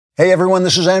Hey everyone,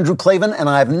 this is Andrew Klavan, and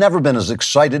I've never been as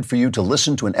excited for you to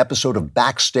listen to an episode of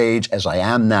Backstage as I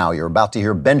am now. You're about to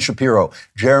hear Ben Shapiro,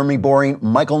 Jeremy Boring,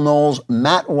 Michael Knowles,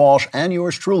 Matt Walsh, and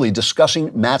yours truly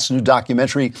discussing Matt's new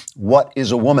documentary, What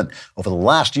is a Woman? Over the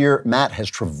last year, Matt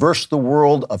has traversed the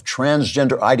world of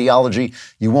transgender ideology.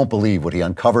 You won't believe what he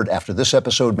uncovered after this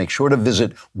episode. Make sure to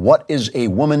visit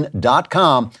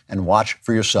whatisawoman.com and watch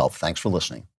for yourself. Thanks for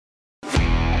listening.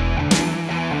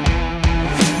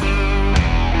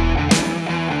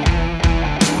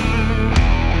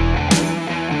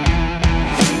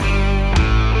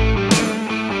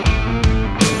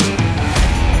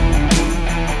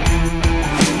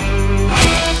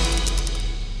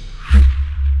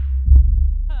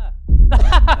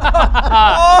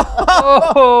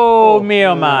 Oh, me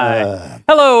oh my.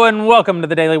 Hello and welcome to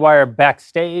the Daily Wire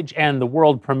Backstage and the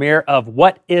world premiere of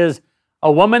What is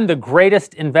a Woman? The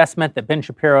greatest investment that Ben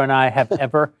Shapiro and I have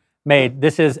ever made.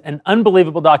 This is an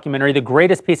unbelievable documentary, the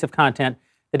greatest piece of content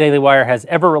the Daily Wire has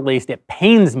ever released. It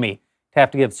pains me to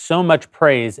have to give so much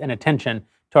praise and attention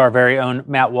to our very own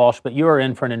Matt Walsh, but you are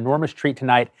in for an enormous treat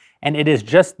tonight, and it is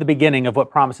just the beginning of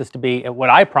what promises to be, what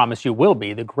I promise you will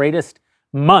be, the greatest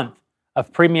month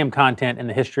of premium content in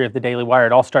the history of the Daily Wire.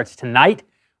 It all starts tonight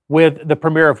with the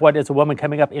premiere of What is a Woman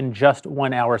coming up in just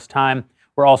 1 hour's time.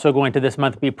 We're also going to this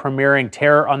month be premiering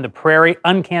Terror on the Prairie,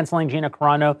 uncanceling Gina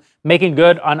Carano, making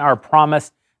good on our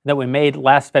promise that we made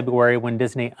last February when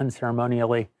Disney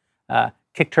unceremonially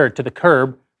kicked her to the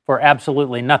curb for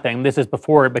absolutely nothing. This is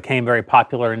before it became very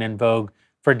popular and in vogue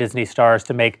for Disney stars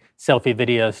to make selfie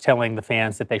videos telling the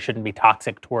fans that they shouldn't be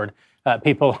toxic toward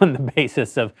people on the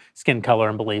basis of skin color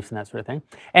and beliefs and that sort of thing.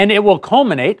 And it will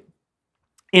culminate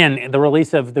in the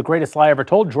release of The Greatest Lie Ever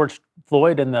Told, George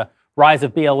Floyd and the Rise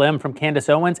of BLM from Candace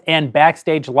Owens, and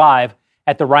Backstage Live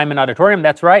at the Ryman Auditorium.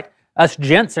 That's right, us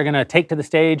gents are going to take to the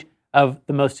stage of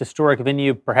the most historic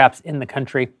venue perhaps in the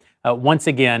country once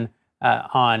again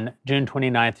on June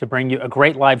 29th to bring you a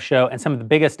great live show and some of the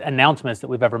biggest announcements that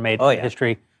we've ever made in the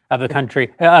history of the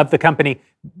country, of the company.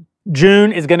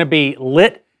 June is going to be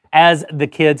lit. As the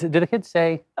kids, did the kids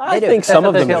say? I think some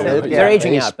of them did. They're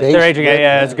aging out. They're aging out,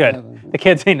 yeah, it's good. The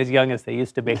kids ain't as young as they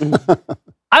used to be.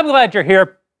 I'm glad you're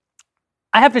here.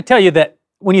 I have to tell you that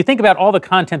when you think about all the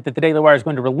content that the Daily Wire is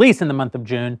going to release in the month of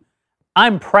June,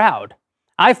 I'm proud.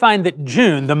 I find that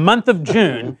June, the month of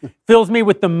June, fills me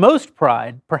with the most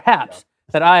pride, perhaps,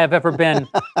 that I have ever been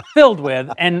filled with.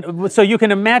 And so you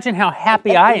can imagine how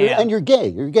happy I am. And you're gay.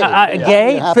 You're gay.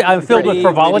 Gay? I'm filled with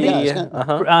frivolity.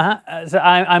 So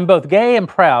I'm both gay and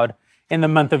proud in the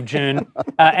month of June.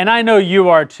 And I know you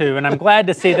are too. And I'm glad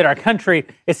to see that our country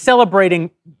is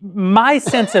celebrating my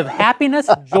sense of happiness,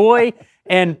 joy,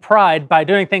 and pride by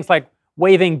doing things like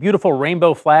waving beautiful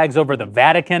rainbow flags over the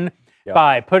Vatican,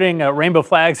 by putting rainbow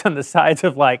flags on the sides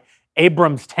of like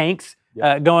Abrams tanks.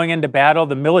 Going into battle,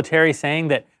 the military saying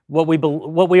that what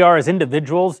we are as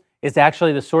individuals is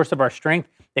actually the source of our strength,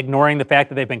 ignoring the fact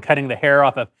that they've been cutting the hair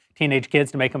off of teenage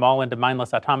kids to make them all into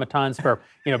mindless automatons for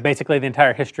basically the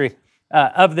entire history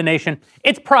of the nation.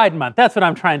 It's Pride Month. That's what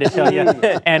I'm trying to tell you,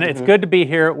 and it's good to be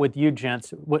here with you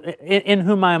gents, in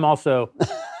whom I am also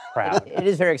proud. It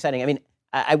is very exciting. I mean,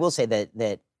 I will say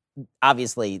that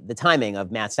obviously the timing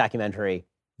of Matt's documentary,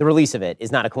 the release of it,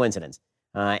 is not a coincidence.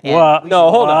 What? No,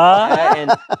 hold on.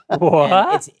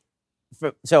 What?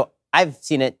 So I've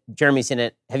seen it. Jeremy's seen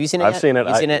it. Have you seen it? I've seen it.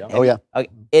 You've seen it? Oh yeah. Okay.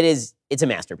 It's a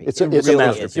masterpiece. It's a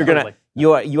masterpiece.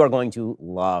 You are going to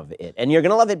love it, and you're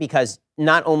going to love it because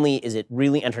not only is it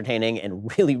really entertaining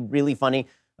and really, really funny,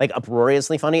 like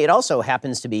uproariously funny, it also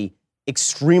happens to be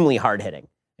extremely hard hitting.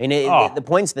 I mean, the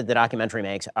points that the documentary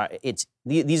makes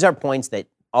these are points that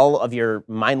all of your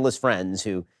mindless friends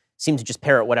who seem to just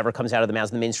parrot whatever comes out of the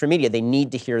mouths of the mainstream media, they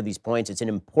need to hear these points. It's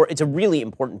a really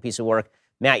important piece of work.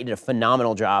 Matt, you did a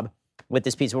phenomenal job with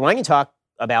this piece. But why don't you talk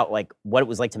about like what it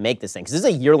was like to make this thing? Because this is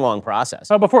a year-long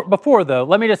process. Well, before though,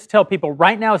 let me just tell people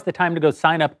right now is the time to go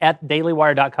sign up at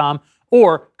dailywire.com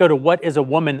or go to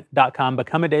whatisawoman.com,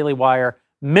 become a Daily Wire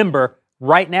member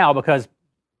right now, because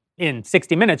in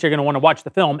 60 minutes you're going to want to watch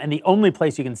the film, and the only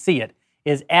place you can see it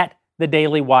is at the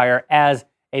Daily Wire as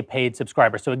a paid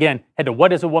subscriber. So again, head to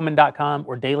whatisawoman.com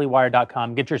or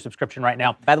dailywire.com. Get your subscription right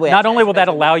now. By the way, not only will that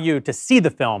allow you to see the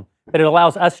film, but it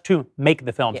allows us to make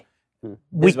the film.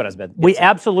 This is what I was about to We say.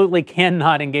 absolutely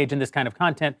cannot engage in this kind of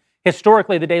content.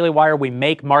 Historically, the Daily Wire, we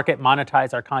make, market,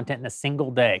 monetize our content in a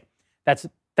single day. That's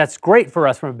great for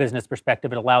us from a business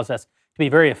perspective. It allows us to be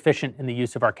very efficient in the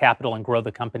use of our capital and grow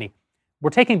the company.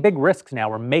 We're taking big risks now.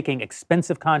 We're making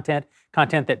expensive content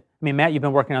that, Matt, you've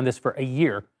been working on this for a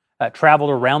year. Traveled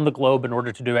around the globe in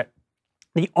order to do it.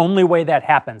 The only way that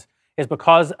happens is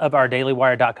because of our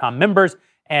dailywire.com members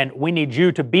And we need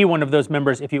you to be one of those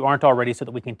members if you aren't already, so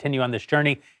that we continue on this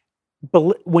journey.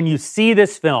 But when you see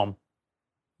this film,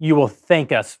 you will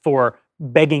thank us for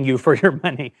begging you for your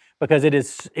money, because it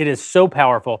is so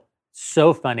powerful,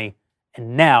 so funny.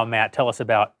 And now, Matt, tell us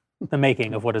about the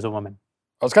making of What is a Woman?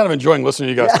 I was kind of enjoying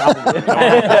listening to you guys compliment.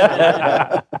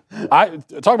 I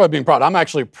talk about being proud. I'm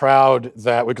actually proud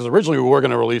that, because originally we were going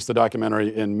to release the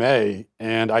documentary in May,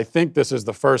 and I think this is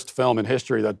the first film in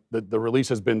history that the release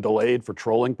has been delayed for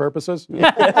trolling purposes. So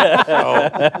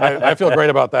I feel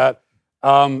great about that.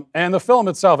 And the film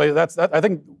itself, I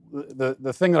think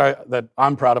the thing that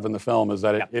I'm proud of in the film is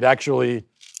that it actually,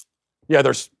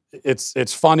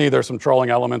 it's funny. There's some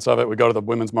trolling elements of it. We go to the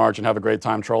Women's March and have a great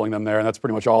time trolling them there, and that's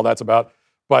pretty much all that's about.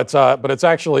 But it's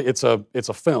actually it's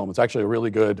a film. It's actually a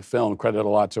really good film. Credited a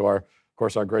lot to our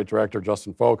great director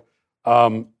Justin Folk.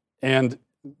 And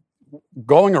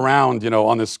going around,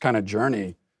 on this kind of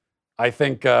journey, I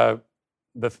think the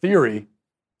theory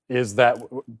is that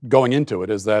going into it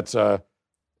is that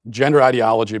gender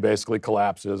ideology basically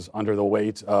collapses under the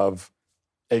weight of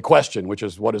a question, which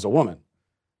is, what is a woman?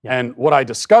 Yeah. And what I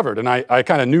discovered, and I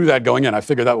kind of knew that going in, I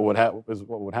figured that was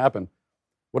what would happen.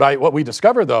 What we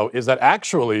discovered, though, is that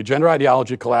actually gender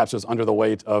ideology collapses under the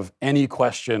weight of any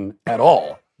question at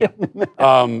all.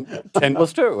 And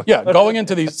that's true. Yeah, going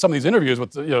into some of these interviews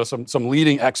with some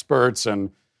leading experts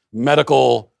and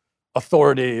medical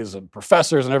authorities and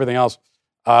professors and everything else,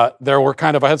 I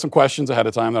had some questions ahead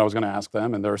of time that I was going to ask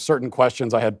them, and there are certain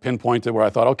questions I had pinpointed where I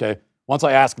thought, okay, once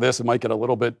I ask this, it might get a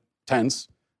little bit tense.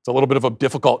 It's a little bit of a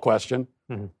difficult question.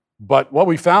 Mm-hmm. But what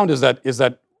we found is that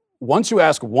once you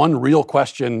ask one real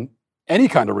question, any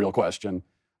kind of real question,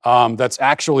 that's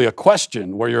actually a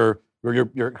question where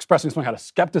you're expressing some kind of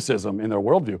skepticism in their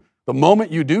worldview, the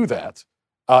moment you do that,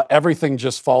 everything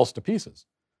just falls to pieces.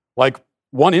 Like,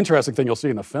 one interesting thing you'll see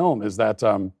in the film is that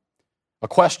a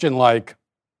question like,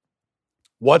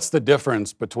 what's the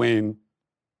difference between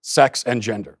sex and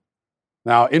gender?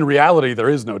 Now, in reality, there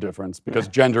is no difference, because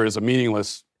gender is a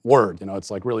meaningless word. It's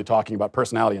like really talking about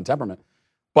personality and temperament.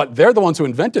 But they're the ones who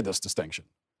invented this distinction.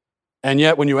 And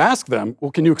yet, when you ask them,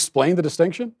 well, can you explain the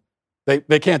distinction?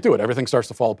 They can't do it. Everything starts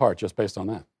to fall apart just based on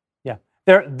that. Yeah,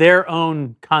 their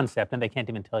own concept, and they can't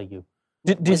even tell you.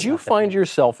 Did you find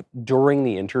yourself during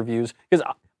the interviews? Because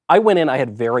I went in, I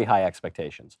had very high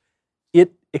expectations.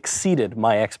 It exceeded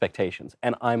my expectations,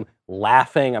 and I'm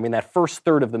laughing. I mean, that first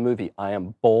third of the movie, I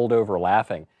am bowled over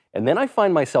laughing. And then I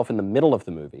find myself in the middle of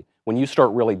the movie, when you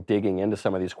start really digging into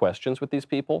some of these questions with these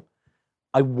people,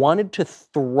 I wanted to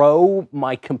throw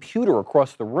my computer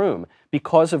across the room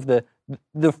because of the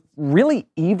really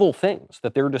evil things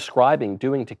that they're describing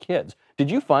doing to kids. Did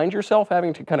you find yourself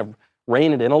having to kind of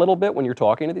rein it in a little bit when you're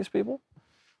talking to these people?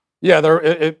 Yeah,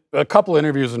 there a couple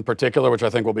interviews in particular, which I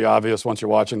think will be obvious once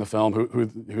you're watching the film,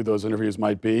 who those interviews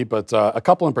might be. But a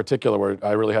couple in particular where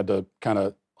I really had to kind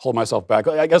of hold myself back.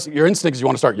 I guess your instinct is you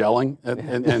want to start yelling,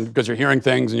 and because you're hearing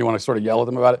things and you want to sort of yell at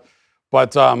them about it.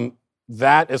 But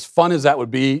that, as fun as that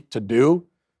would be to do,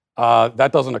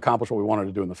 that doesn't accomplish what we wanted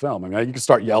to do in the film. I mean, you can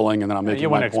start yelling, and then I'm making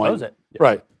my point. You want to expose it,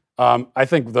 right? I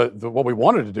think what we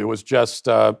wanted to do was just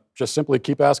simply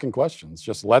keep asking questions.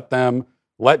 Just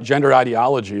let gender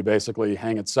ideology basically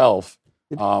hang itself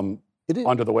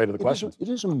under the weight of the questions. It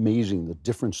is amazing the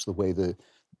difference, the way the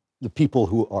people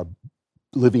who are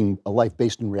living a life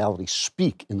based in reality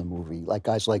speak in the movie, like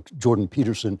guys like Jordan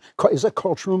Peterson. Is that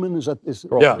Carl Truman?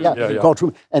 Yeah. Carl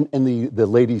Truman, and the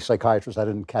lady psychiatrist, I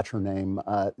didn't catch her name.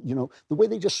 The way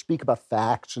they just speak about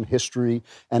facts and history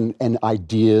and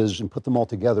ideas and put them all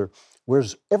together.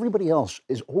 Whereas everybody else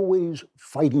is always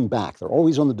fighting back. They're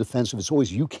always on the defensive. It's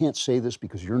always, you can't say this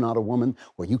because you're not a woman,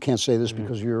 or you can't say this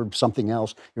because you're something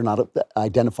else. You're not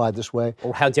identified this way.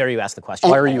 Or how dare you ask the question?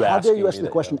 Why are you asking? How dare you ask the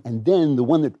question? And then the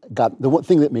one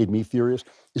thing that made me furious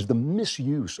is the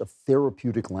misuse of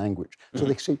therapeutic language. So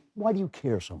they say, why do you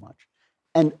care so much?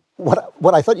 And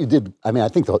what I thought you did, I mean, I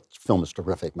think the film is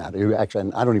terrific, Matt. You actually,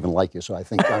 and I don't even like you, so I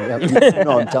think I'm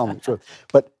telling the truth.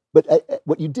 But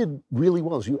what you did really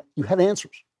well is you had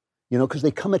answers, because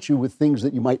they come at you with things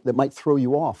that might throw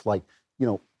you off, like,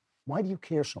 why do you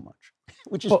care so much?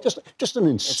 Which is just an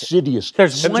insidious,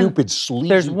 stupid, sleazy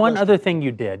There's one question. other thing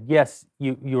you did. Yes,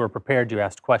 you were prepared. You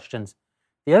asked questions.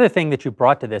 The other thing that you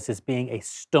brought to this is being a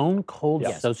stone cold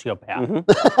sociopath.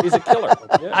 Mm-hmm. He's a killer,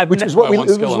 which is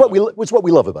what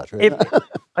we love about you.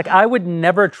 I would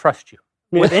never trust you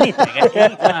with anything at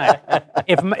any time.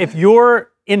 If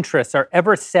your interests are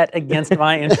ever set against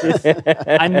my interests,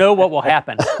 I know what will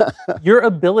happen. Your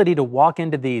ability to walk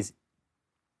into these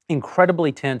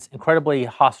incredibly tense, incredibly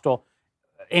hostile,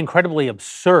 incredibly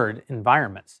absurd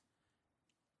environments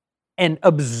and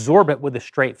absorb it with a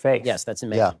straight face. Yes, that's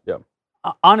amazing. Yeah.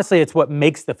 Honestly, it's what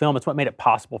makes the film. It's what made it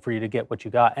possible for you to get what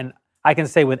you got. And I can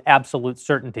say with absolute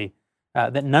certainty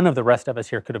that none of the rest of us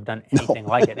here could have done anything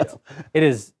like it.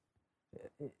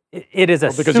 It is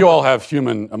a Because you all have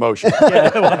human emotion. Well,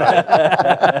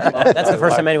 that's the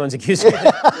first time anyone's accused me.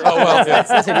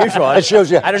 That's unusual. It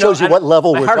shows you, what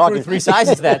level my we're heart talking. grew 3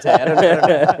 sizes that day. I don't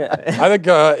know. I think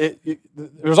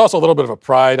there was also a little bit of a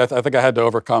pride. I think I had to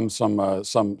overcome some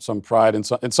pride in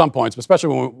some points,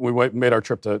 especially when we made our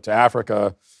trip to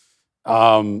Africa,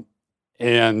 and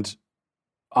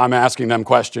I'm asking them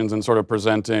questions and sort of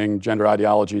presenting gender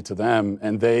ideology to them,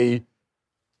 and they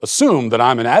assume that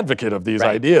I'm an advocate of these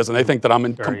ideas, and they think that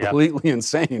I'm completely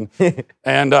insane.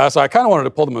 And so I kind of wanted to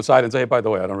pull them aside and say, hey, by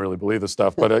the way, I don't really believe this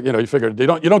stuff. But you figure you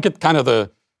don't get kind of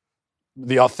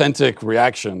the authentic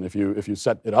reaction if you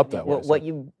set it up that way. Well, what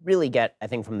you really get, I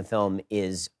think, from the film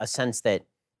is a sense that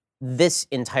this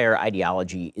entire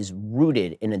ideology is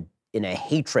rooted in a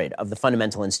hatred of the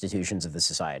fundamental institutions of the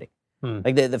society,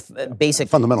 like the basic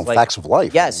fundamental facts of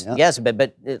life. Yes, yes,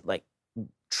 but like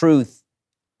truth,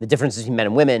 the differences between men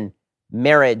and women,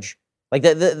 marriage, like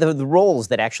the roles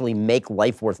that actually make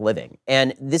life worth living.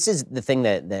 And this is the thing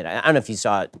that I don't know if you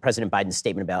saw President Biden's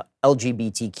statement about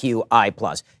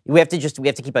LGBTQI+. We have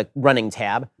to keep a running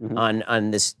tab on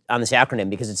this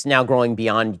acronym because it's now growing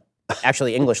beyond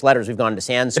actually English letters. We've gone to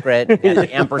Sanskrit, and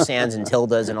ampersands and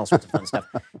tildes and all sorts of fun stuff.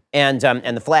 And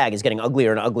the flag is getting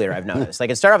uglier and uglier, I've noticed. Like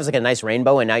it started off as like a nice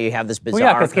rainbow, and now you have this bizarre. Well,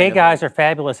 yeah, because gay guys are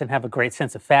fabulous and have a great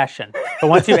sense of fashion. But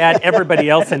once you add everybody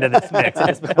else into this mix,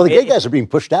 well, the gay guys are being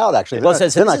pushed out. Actually,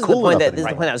 they're not cool enough. This is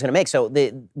the point I was going to make. So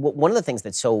one of the things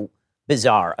that's so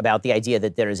bizarre about the idea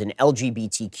that there is an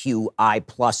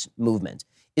LGBTQI+ movement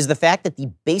is the fact that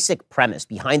the basic premise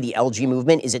behind the LG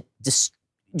movement is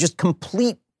just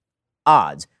complete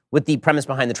odds with the premise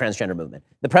behind the transgender movement.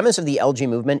 The premise of the LG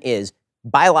movement is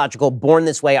biological, born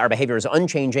this way, our behavior is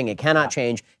unchanging, it cannot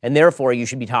change, and therefore you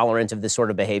should be tolerant of this sort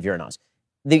of behavior in us.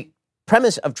 The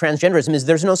premise of transgenderism is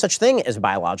there's no such thing as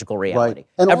biological reality. Right.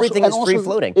 And everything is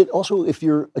free-floating. Also, if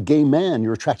you're a gay man,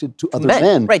 you're attracted to other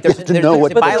men. Right. You have to know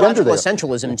what a biological gender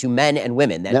essentialism to men and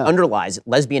women that underlies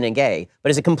lesbian and gay, but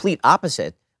is a complete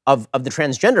opposite of the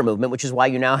transgender movement, which is why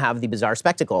you now have the bizarre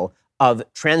spectacle of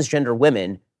transgender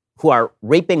women who are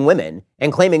raping women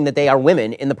and claiming that they are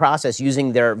women in the process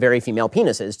using their very female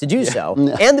penises to do so.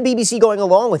 And the BBC going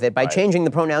along with it by changing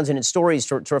the pronouns in its stories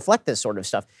to reflect this sort of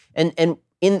stuff. So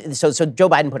Joe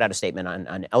Biden put out a statement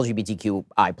on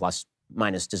LGBTQI+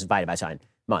 minus divided by sign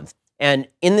month. And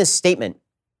in this statement,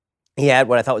 he had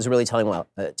what I thought was a really telling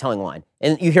line.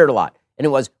 And you hear it a lot. And it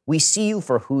was, "We see you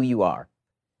for who you are."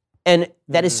 And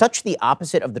that is such the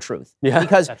opposite of the truth. Yeah,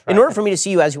 because in order for me to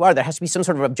see you as you are, there has to be some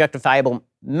sort of objectifiable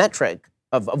metric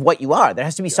of what you are. There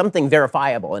has to be something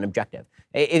verifiable and objective.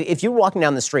 If you're walking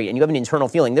down the street and you have an internal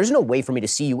feeling, there's no way for me to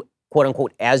see you, quote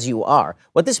unquote, as you are.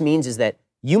 What this means is that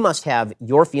you must have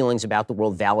your feelings about the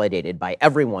world validated by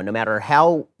everyone, no matter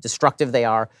how destructive they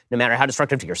are, no matter how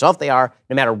destructive to yourself they are,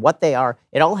 no matter what they are.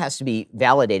 It all has to be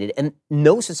validated. And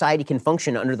no society can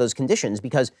function under those conditions,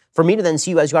 because for me to then see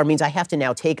you as you are means I have to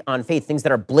now take on faith things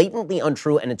that are blatantly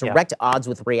untrue and at direct odds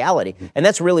with reality. And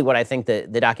that's really what I think the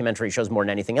documentary shows more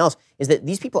than anything else, is that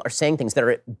these people are saying things that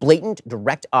are at blatant,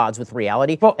 direct odds with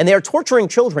reality, and they are torturing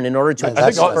children in order to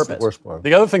achieve that purpose. The worst part.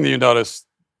 The other thing that you notice,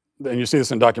 and you see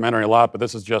this in documentary a lot, but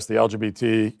this is just the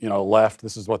LGBT, left.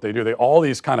 This is what they do. All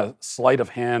these kind of sleight of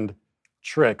hand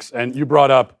tricks. And you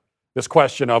brought up this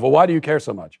question of, well, why do you care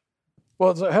so much?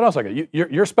 Well, hold on a second.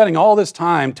 You're spending all this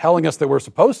time telling us that we're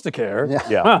supposed to care.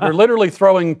 Yeah. You're literally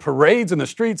throwing parades in the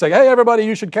streets saying, hey, everybody,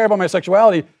 you should care about my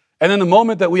sexuality. And then the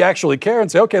moment that we actually care and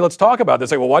say, okay, let's talk about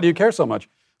this, they say, well, why do you care so much?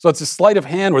 So it's a sleight of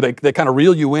hand where they kind of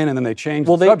reel you in and then they change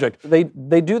the subject. They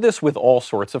do this with all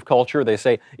sorts of culture. They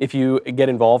say if you get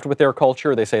involved with their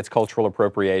culture, they say it's cultural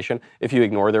appropriation. If you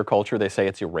ignore their culture, they say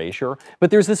it's erasure. But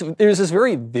there's this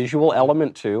very visual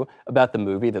element too about the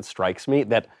movie that strikes me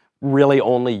that really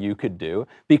only you could do.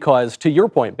 Because to your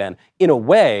point, Ben, in a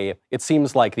way, it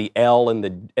seems like the L and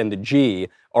the G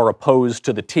are opposed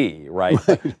to the T, right?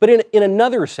 But in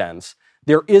another sense,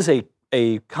 there is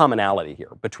a commonality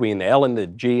here between the L and the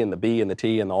G and the B and the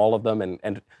T and all of them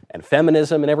and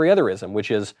feminism and every other ism, which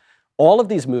is all of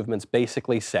these movements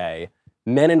basically say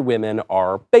men and women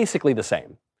are basically the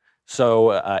same.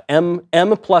 So M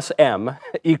plus M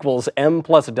equals M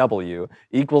plus W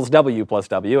equals W plus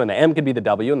W, and the M can be the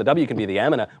W and the W can be the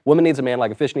M, and a woman needs a man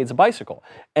like a fish needs a bicycle.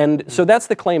 And so that's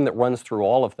the claim that runs through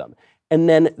all of them. And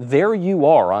then there you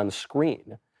are on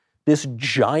screen this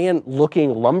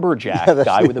giant-looking lumberjack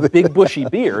guy with a big bushy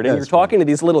beard, and you're talking to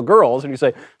these little girls, and you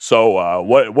say, "So,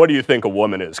 what do you think a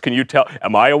woman is? Can you tell?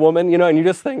 Am I a woman?" And you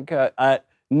just think,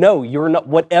 "No, you're not.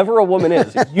 Whatever a woman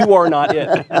is, you are not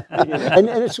it." And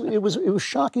it was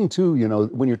shocking too.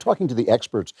 When you're talking to the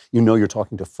experts, you're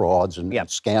talking to frauds and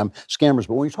scammers.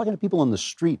 But when you're talking to people on the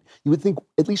street, you would think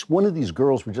at least one of these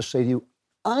girls would just say to you,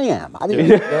 I am. I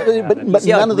didn't, but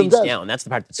none of them does. Down. That's the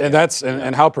part that's scary.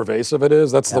 And how pervasive it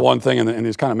is. That's the one thing in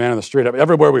these kind of man on the street. I mean,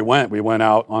 everywhere we went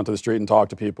out onto the street and talked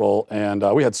to people, and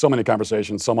we had so many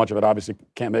conversations. So much of it obviously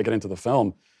can't make it into the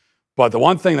film. But the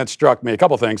one thing that struck me, a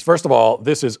couple things. First of all,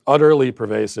 this is utterly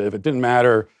pervasive. It didn't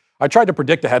matter. I tried to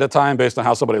predict ahead of time based on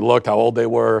how somebody looked, how old they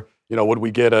were. Would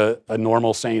we get a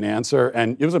normal, sane answer?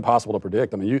 And it was impossible to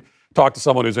predict. I mean, you talk to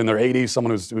someone who's in their 80s, someone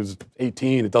who's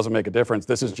 18, it doesn't make a difference.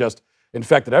 This is just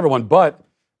infected everyone. But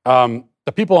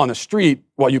the people on the street,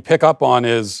 what you pick up on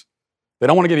is they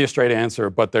don't want to give you a straight answer,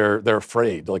 but they're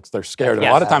afraid, like they're scared. And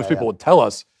a lot of times people would tell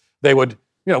us, we would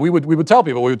tell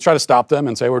people, we would try to stop them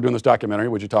and say, we're doing this documentary,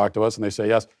 would you talk to us? And they say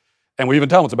yes. And we even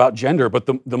tell them it's about gender, but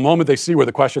the moment they see where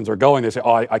the questions are going, they say,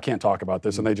 oh, I can't talk about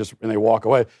this, and they walk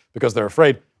away because they're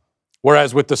afraid.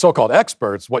 Whereas with the so-called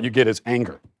experts, what you get is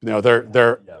anger.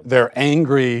 They're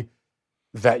angry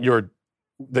that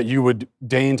you would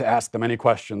deign to ask them any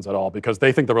questions at all, because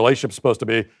they think the relationship's supposed to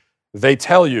be, they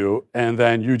tell you, and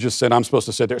then you just said, I'm supposed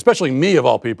to sit there, especially me of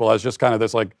all people, as just kind of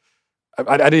this like,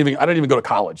 I didn't even go to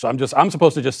college, so I'm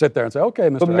supposed to just sit there and say, okay,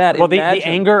 Mr. But Matt, well, the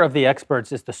anger of the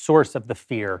experts is the source of the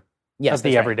fear of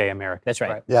the everyday American. That's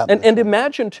right. Yeah. And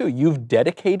imagine too, you've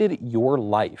dedicated your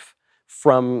life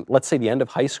from, let's say, the end of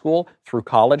high school, through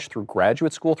college, through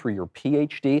graduate school, through your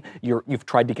PhD, you've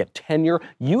tried to get tenure.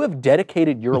 You have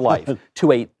dedicated your life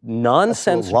to a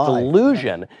nonsense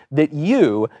delusion that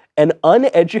you, an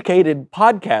uneducated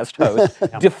podcast host,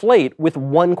 deflate with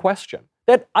one question.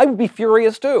 That I would be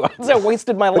furious too. I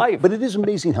wasted my life. But it is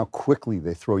amazing how quickly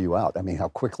they throw you out. I mean, how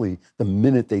quickly, the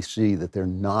minute they see that they're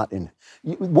not in.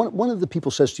 One of the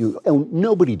people says to you, and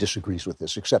nobody disagrees with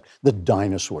this except the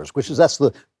dinosaurs, that's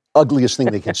the ugliest thing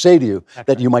they can say to you,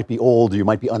 that you might be old, or you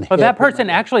might be unhip. But that person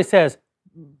actually says,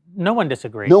 no one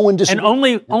disagrees. No one disagrees.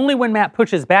 And only when Matt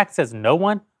pushes back says no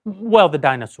one, well, the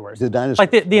dinosaurs. The dinosaurs.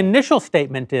 Like the initial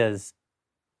statement is,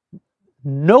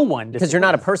 no one disagrees. Because you're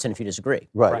not a person if you disagree.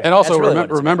 Right. And also really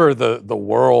remember the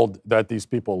world that these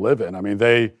people live in. I mean,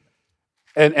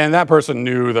 and that person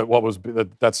knew that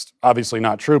that's obviously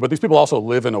not true, but these people also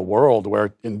live in a world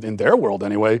where, in their world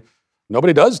anyway,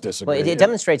 nobody does disagree. Well, it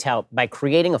demonstrates how, by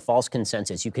creating a false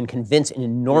consensus, you can convince an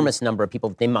enormous number of people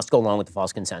that they must go along with the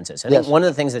false consensus. I think one of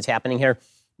the things that's happening here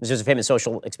is there's a famous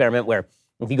social experiment where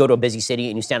if you go to a busy city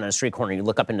and you stand on a street corner, you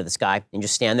look up into the sky and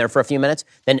just stand there for a few minutes,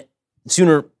 then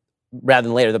sooner rather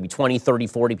than later, there'll be 20, 30,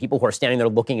 40 people who are standing there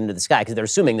looking into the sky because they're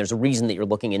assuming there's a reason that you're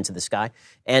looking into the sky.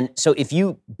 And so if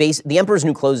you the Emperor's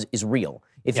New Clothes is real.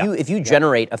 If you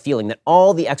generate a feeling that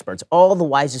all the experts, all the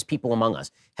wisest people among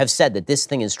us have said that this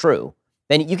thing is true,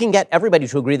 then you can get everybody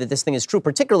to agree that this thing is true,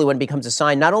 particularly when it becomes a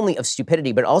sign not only of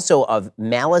stupidity, but also of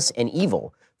malice and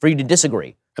evil for you to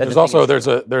disagree. There's also,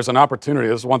 there's an opportunity.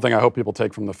 This is one thing I hope people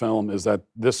take from the film, is that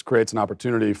this creates an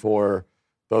opportunity for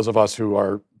those of us who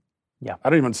are, I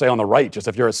don't even say on the right, just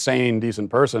if you're a sane, decent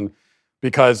person,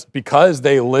 because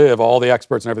they live, all the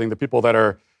experts and everything, the people that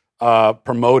are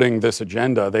promoting this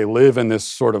agenda, they live in this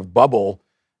sort of bubble.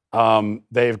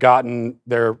 They've gotten,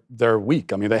 they're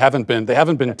weak. I mean, they haven't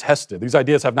been tested. These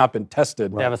ideas have not been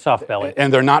tested. They have a soft belly.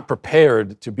 And they're not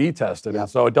prepared to be tested. And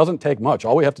so it doesn't take much.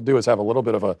 All we have to do is have a little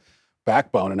bit of a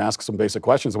backbone and ask some basic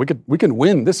questions. We can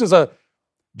win. This is a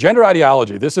gender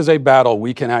ideology. This is a battle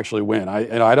we can actually win.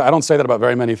 I don't say that about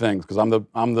very many things because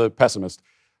I'm the pessimist,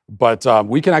 but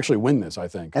we can actually win this, I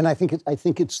think. And I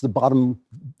think it's the bottom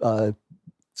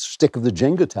stick of the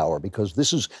Jenga tower, because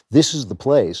this is the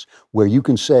place where you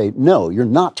can say, no, you're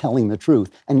not telling the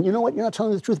truth. And you know what? You're not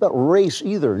telling the truth about race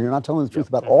either. And you're not telling the truth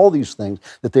about all these things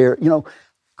that they're,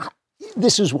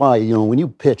 this is why, when you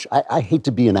pitch, I hate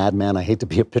to be an ad man, I hate to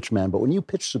be a pitch man, but when you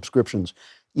pitch subscriptions,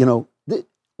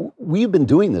 we've been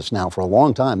doing this now for a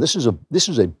long time. This is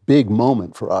a big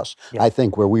moment for us, I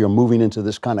think, where we are moving into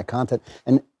this kind of content,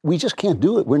 and we just can't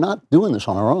do it. We're not doing this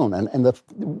on our own. And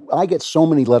I get so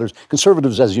many letters.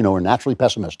 Conservatives, as you know, are naturally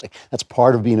pessimistic. That's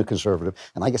part of being a conservative.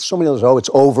 And I get so many letters, oh,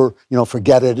 it's over,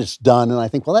 forget it, it's done. And I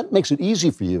think, well, that makes it easy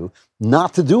for you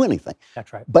not to do anything.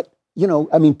 That's right. But,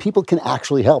 people can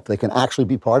actually help. They can actually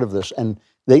be part of this. And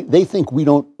they think we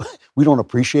don't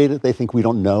appreciate it. They think we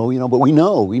don't know, but we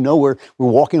know we're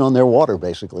walking on their water,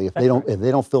 basically. If they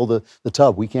don't fill the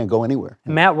tub, we can't go anywhere.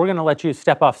 Matt, we're going to let you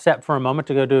step off set for a moment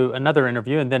to go do another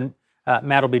interview, and then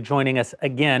Matt will be joining us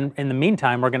again. In the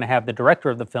meantime, we're going to have the director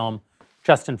of the film,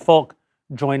 Justin Folk,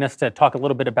 join us to talk a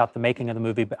little bit about the making of the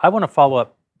movie. But I want to follow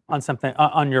up on something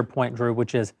on your point, Drew,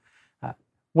 which is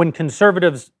when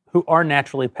conservatives who are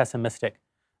naturally pessimistic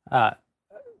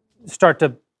start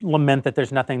to lament that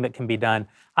there's nothing that can be done,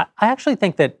 I actually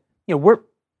think that we're,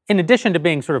 in addition to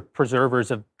being sort of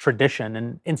preservers of tradition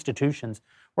and institutions,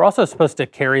 we're also supposed to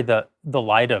carry the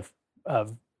light of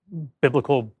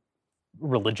biblical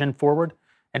religion forward.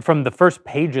 And from the first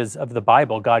pages of the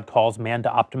Bible, God calls man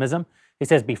to optimism. He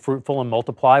says, be fruitful and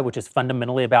multiply, which is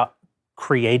fundamentally about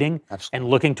creating and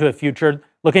looking to a future,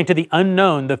 looking to the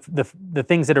unknown, the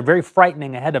things that are very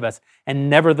frightening ahead of us, and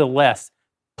nevertheless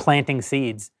planting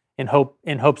seeds in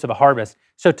hopes of a harvest.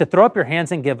 So to throw up your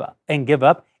hands and give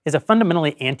up is a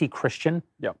fundamentally anti-Christian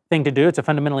thing to do. It's a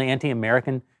fundamentally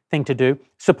anti-American thing to do.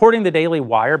 Supporting the Daily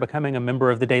Wire, becoming a member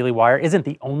of the Daily Wire, isn't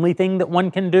the only thing that one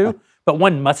can do, but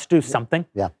one must do something.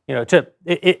 Yeah.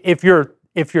 If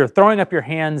you're throwing up your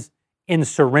hands in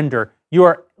surrender, you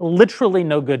are literally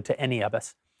no good to any of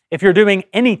us. If you're doing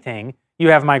anything, you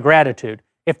have my gratitude.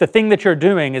 If the thing that you're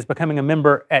doing is becoming a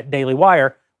member at Daily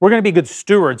Wire, we're going to be good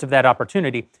stewards of that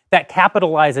opportunity. That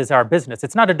capitalizes our business.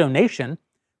 It's not a donation.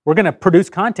 We're going to produce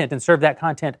content and serve that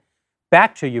content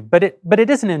back to you. But it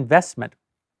is an investment.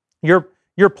 You're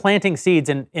planting seeds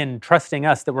in trusting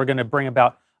us that we're going to bring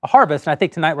about a harvest. And I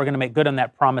think tonight we're going to make good on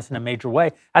that promise in a major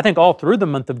way. I think all through the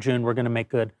month of June we're going to make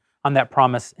good on that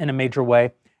promise in a major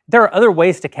way. There are other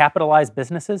ways to capitalize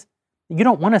businesses. You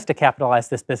don't want us to capitalize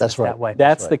this business that way.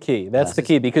 That's the key. That's the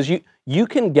key, because you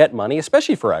can get money,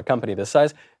 especially for a company this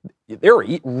size. There are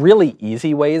really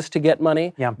easy ways to get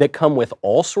money that come with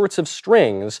all sorts of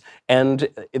strings, and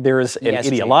there's an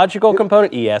ideological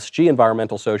component, ESG,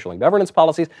 environmental, social, and governance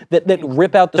policies that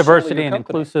rip out the diversity and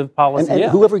inclusive policies.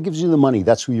 And whoever gives you the money,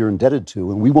 that's who you're indebted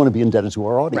to, and we want to be indebted to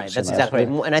our audience. Right, that's exactly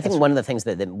right. And I think one of the things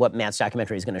that what Matt's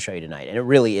documentary is going to show you tonight, and it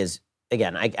really is,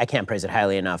 again, I can't praise it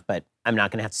highly enough, but I'm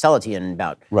not going to have to sell it to you in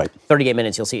about 38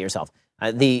 minutes. You'll see it yourself.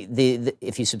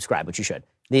 If you subscribe, which you should.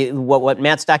 What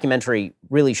Matt's documentary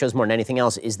really shows more than anything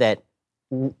else is that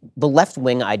the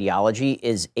left-wing ideology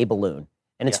is a balloon,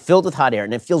 and it's filled with hot air,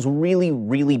 and it feels really,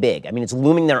 really big. I mean, it's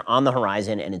looming there on the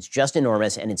horizon, and it's just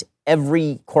enormous, and it's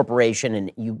every corporation,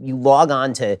 and you log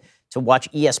on to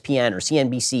watch ESPN or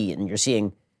CNBC, and you're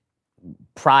seeing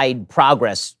Pride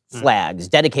Progress flags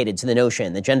dedicated to the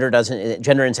notion that gender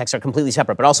and sex are completely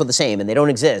separate, but also the same, and they don't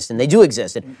exist, and they do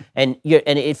exist, and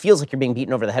it feels like you're being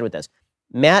beaten over the head with this.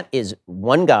 Matt is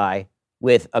one guy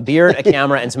with a beard, a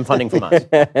camera, and some funding from us,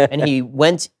 and he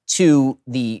went to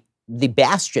the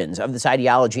bastions of this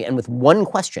ideology, and with one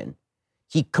question,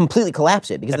 he completely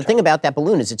collapsed it, because the thing about that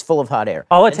balloon is it's full of hot air.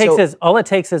 All it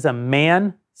takes is a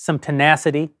man, some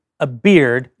tenacity, a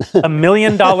beard, $1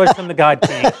 million from the God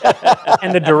King,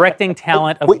 and the directing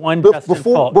talent of Justin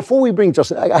Folk. Before we bring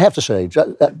Justin, I have to say,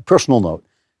 personal note,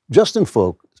 Justin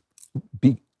Folk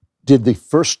did the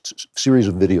first series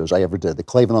of videos I ever did, the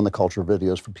Clavin on the Culture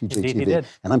videos for PJTV. Indeed, he did.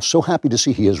 And I'm so happy to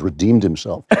see he has redeemed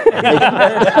himself. I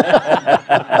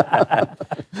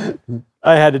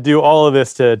had to do all of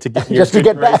this to get your Just to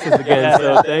get back again.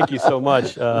 So thank you so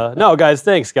much. No, guys.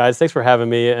 Thanks for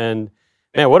having me. And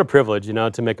man, what a privilege,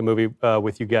 to make a movie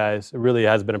with you guys. It really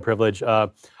has been a privilege. I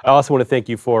also want to thank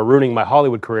you for ruining my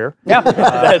Hollywood career. Yeah,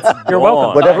 you're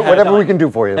welcome. Whatever we can do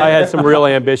for you. I had some real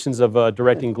ambitions of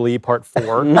directing Glee Part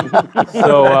 4,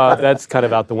 so that's kind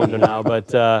of out the window now.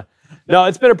 But no,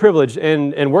 it's been a privilege,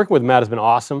 and working with Matt has been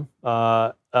awesome.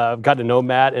 I've gotten to know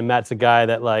Matt, and Matt's a guy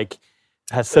that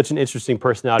has such an interesting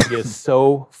personality. He is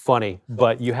so funny,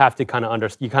 but you have to kind of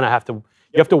understand.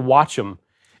 You have to watch him.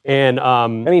 And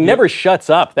he never shuts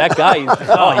up. That guy,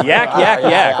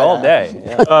 yak all day.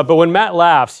 Yeah. But when Matt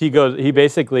laughs, he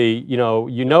basically,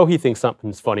 he thinks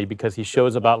something's funny because he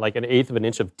shows about like 1/8 of an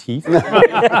inch of teeth.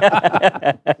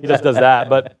 He just does that.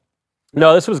 But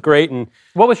no, this was great. And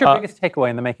what was your biggest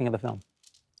takeaway in the making of the film?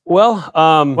 Well,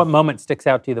 what moment sticks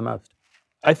out to you the most?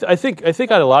 I think I had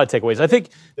a lot of takeaways. I think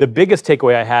the biggest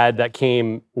takeaway I had that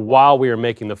came while we were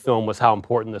making the film was how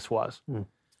important this was.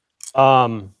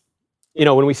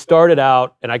 When we started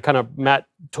out, and Matt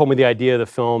told me the idea of the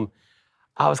film,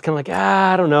 I was kind of like,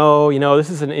 I don't know. This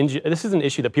is an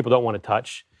issue that people don't want to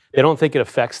touch. They don't think it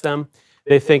affects them.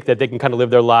 They think that they can kind of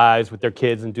live their lives with their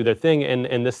kids and do their thing,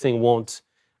 and this thing won't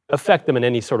affect them in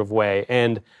any sort of way.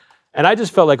 And I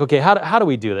just felt like, okay, how do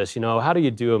we do this? How do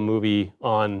you do a movie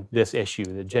on this issue,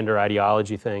 the gender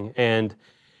ideology thing? And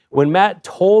when Matt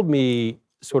told me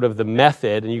sort of the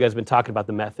method, and you guys have been talking about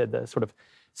the method, the sort of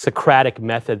Socratic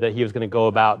method that he was going to go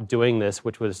about doing this,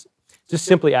 which was just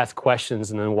simply ask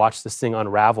questions and then watch this thing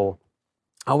unravel,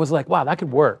 I was like, wow, that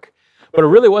could work. But it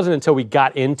really wasn't until we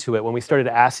got into it, when we started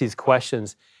to ask these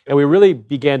questions, and we really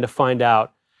began to find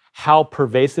out how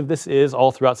pervasive this is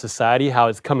all throughout society, how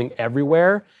it's coming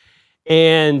everywhere,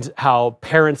 and how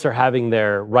parents are having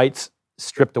their rights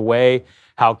stripped away,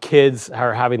 how kids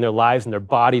are having their lives and their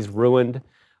bodies ruined.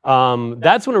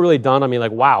 That's when it really dawned on me,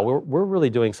 like, wow, we're really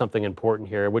doing something important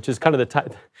here, which is kind of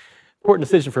the important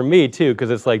decision for me too, because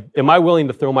it's like, am I willing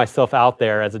to throw myself out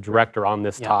there as a director on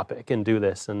this topic and do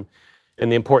this? And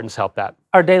the importance helped that.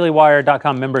 Our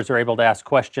dailywire.com members are able to ask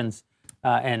questions,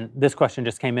 and this question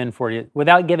just came in for you.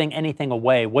 Without giving anything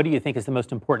away, what do you think is the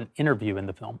most important interview in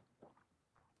the film?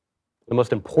 The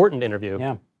most important interview?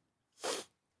 Yeah.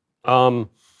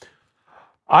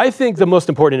 I think the most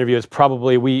important interview is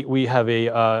probably we have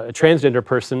a transgender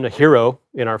person, a hero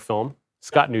in our film,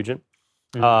 Scott Nugent.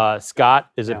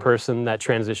 Scott is a person that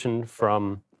transitioned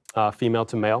from female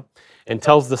to male and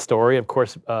tells the story. Of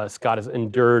course, Scott has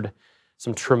endured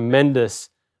some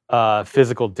tremendous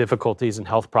physical difficulties and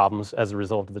health problems as a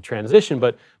result of the transition.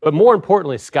 But more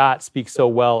importantly, Scott speaks so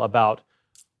well about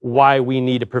why we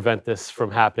need to prevent this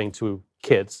from happening to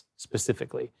kids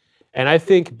specifically. And I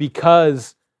think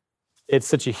because it's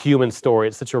such a human story,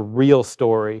 it's such a real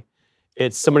story,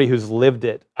 it's somebody who's lived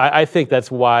it, I think that's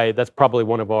probably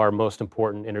one of our most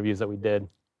important interviews that we did.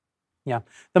 Yeah.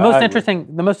 The most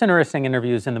interesting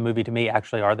interviews in the movie to me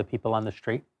actually are the people on the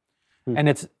street. And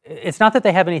it's not that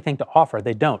they have anything to offer,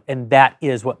 they don't. And that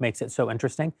is what makes it so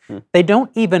interesting. They don't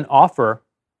even offer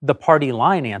the party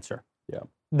line answer. Yeah.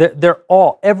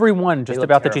 Everyone just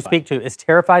about that you speak to is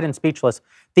terrified and speechless.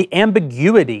 The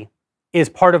ambiguity is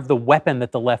part of the weapon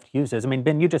that the left uses. I mean,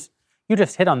 Ben, you just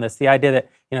hit on this, the idea that,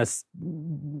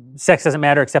 sex doesn't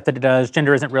matter except that it does,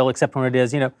 gender isn't real except when it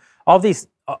is,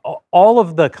 all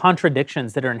of the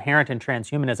contradictions that are inherent in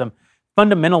transhumanism.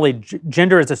 Fundamentally,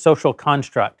 gender is a social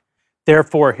construct.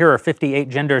 Therefore, here are 58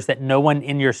 genders that no one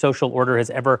in your social order has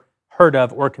ever heard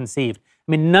of or conceived.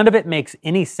 I mean, none of it makes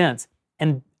any sense,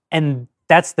 and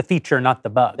that's the feature, not the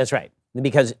bug. That's right.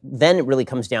 Because then it really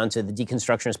comes down to the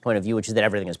deconstructionist point of view, which is that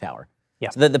everything is power. Yeah.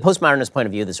 So the postmodernist point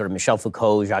of view, the sort of Michel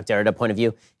Foucault, Jacques Derrida point of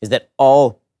view, is that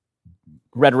all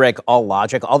rhetoric, all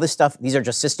logic, all this stuff, these are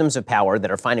just systems of power that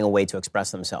are finding a way to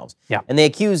express themselves. Yeah. And they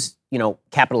accuse,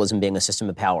 capitalism being a system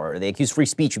of power, or they accuse free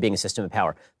speech of being a system of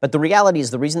power. But the reality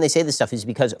is the reason they say this stuff is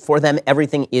because for them,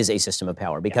 everything is a system of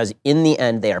power, because in the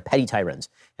end, they are petty tyrants.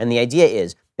 And the idea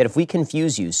is that if we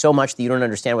confuse you so much that you don't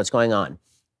understand what's going on,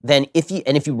 then if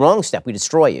you wrong step, we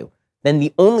destroy you, then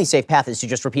the only safe path is to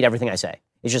just repeat everything I say.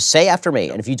 Is just say after me.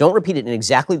 And if you don't repeat it in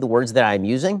exactly the words that I'm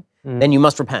using, then you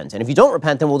must repent. And if you don't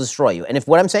repent, then we'll destroy you. And if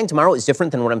what I'm saying tomorrow is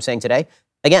different than what I'm saying today,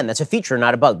 again, that's a feature,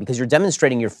 not a bug, because you're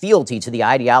demonstrating your fealty to the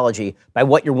ideology by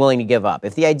what you're willing to give up.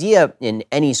 If the idea in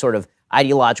any sort of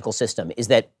ideological system is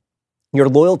that your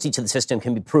loyalty to the system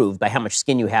can be proved by how much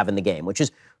skin you have in the game, which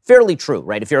is fairly true,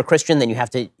 right? If you're a Christian, then you have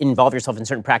to involve yourself in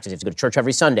certain practices. You have to go to church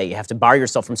every Sunday. You have to bar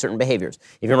yourself from certain behaviors.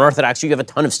 If you're an Orthodox, you have a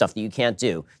ton of stuff that you can't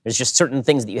do. There's just certain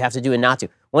things that you have to do and not do.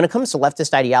 When it comes to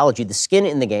leftist ideology, the skin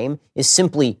in the game is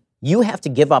simply you have to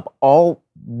give up all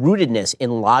rootedness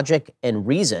in logic and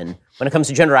reason when it comes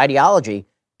to gender ideology,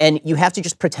 and you have to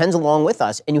just pretend along with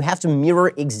us, and you have to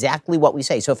mirror exactly what we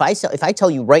say. So if I tell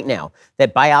you right now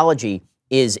that biology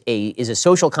is a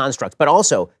social construct, but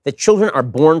also that children are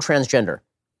born transgender,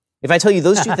 if I tell you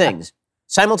those two things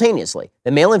simultaneously,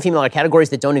 the male and female are categories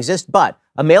that don't exist, but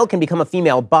a male can become a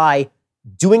female by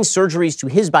doing surgeries to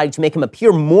his body to make him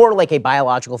appear more like a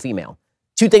biological female.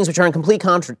 Two things which are in complete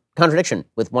contradiction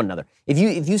with one another. If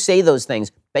you say those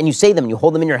things, and you say them and you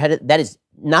hold them in your head, that is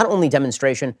not only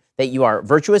demonstration that you are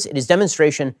virtuous, it is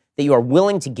demonstration that you are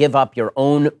willing to give up your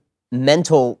own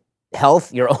mental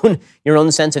health, your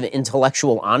own sense of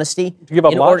intellectual honesty, to give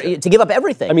up logic. To give up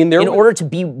everything. I mean, in order to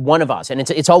be one of us, and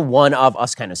it's all one of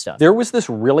us kind of stuff. There was this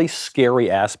really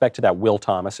scary aspect to that Will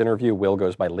Thomas interview. Will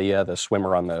goes by Leah, the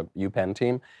swimmer on the UPenn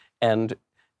team, and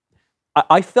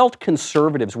I felt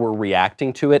conservatives were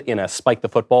reacting to it in a spike the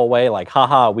football way, like,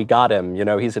 haha, we got him,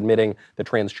 he's admitting that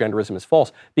transgenderism is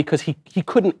false, because he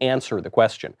couldn't answer the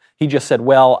question. He just said,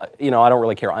 well, I don't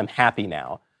really care, I'm happy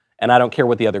now. And I don't care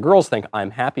what the other girls think,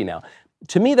 I'm happy now.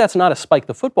 To me, that's not a spike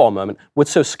the football moment.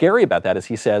 What's so scary about that is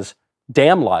he says,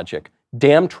 damn logic,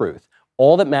 damn truth.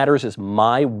 All that matters is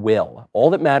my will. All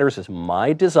that matters is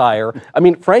my desire. I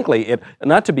mean, frankly,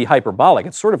 not to be hyperbolic,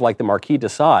 it's sort of like the Marquis de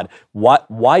Sade.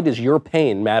 Why does your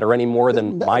pain matter any more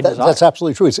than my desire? That's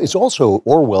absolutely true. It's also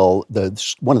Orwell,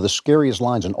 one of the scariest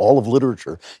lines in all of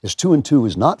literature is 2 and 2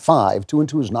 is not 5, 2 and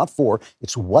 2 is not 4,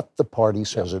 it's what the party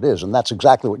says it is. And that's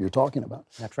exactly what you're talking about.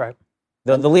 That's right.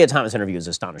 The Leah Thomas interview is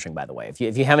astonishing, by the way.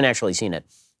 If you haven't actually seen it,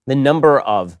 the number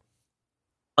of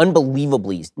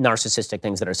unbelievably narcissistic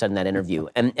things that are said in that interview.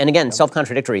 And again,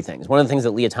 self-contradictory things. One of the things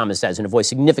that Leah Thomas says in a voice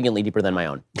significantly deeper than my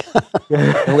own,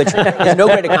 which is no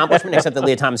great accomplishment except that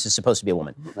Leah Thomas is supposed to be a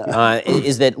woman,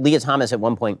 is that Leah Thomas at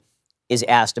one point is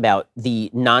asked about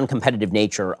the non-competitive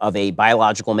nature of a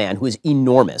biological man who is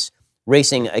enormous,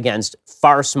 racing against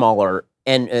far smaller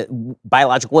and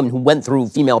biological women who went through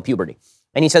female puberty.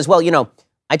 And he says, well,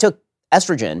 I took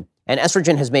estrogen, and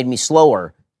estrogen has made me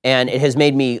slower, and it has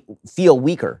made me feel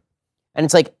weaker. And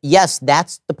it's like, yes,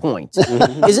 that's the point.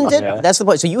 Isn't it? Yeah. That's the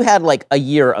point. So you had like a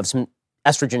year of some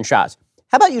estrogen shots.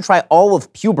 How about you try all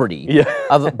of puberty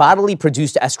of bodily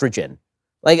produced estrogen?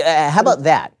 Like, how about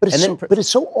that? But it's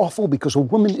so awful because a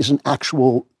woman is an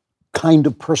actual kind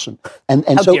of person, and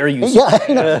how so dare you?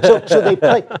 Yeah, so they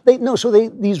play.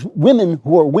 These women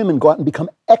who are women go out and become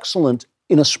excellent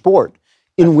in a sport,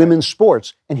 in women's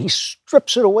sports, and he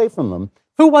strips it away from them.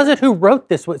 Who was it who wrote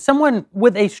this? Someone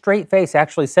with a straight face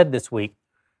actually said this week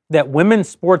that women's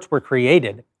sports were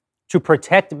created to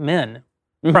protect men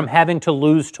from having to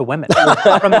lose to women,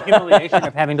 from the humiliation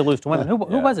of having to lose to women. Who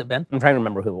was it, Ben? I'm trying to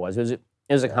remember who it was. It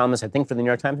was a columnist, I think, for the New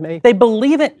York Times, maybe? They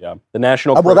believe it. Yeah. The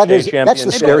national crochet champion. That's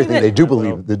the scary thing. They do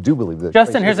believe it.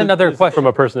 Justin, here's another question. From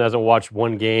a person who hasn't watched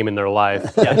one game in their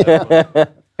life. Here's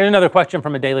another question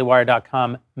from a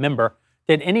DailyWire.com member.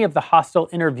 Did any of the hostile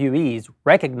interviewees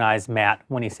recognize Matt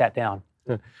when he sat down?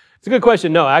 It's a good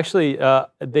question. No, actually,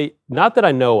 they not that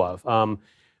I know of.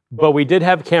 But we did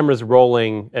have cameras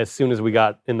rolling as soon as we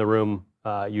got in the room,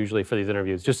 usually for these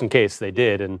interviews, just in case they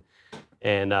did, and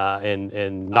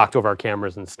knocked over our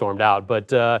cameras and stormed out. But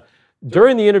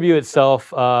during the interview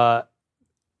itself, it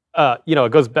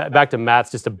goes back to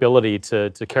Matt's just ability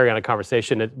to carry on a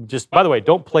conversation. By the way,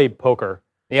 don't play poker.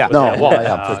 Yeah. No,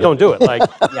 don't do it. Like,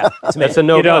 that's a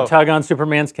no-go. You don't tug on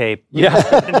Superman's cape. Yeah.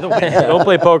 Don't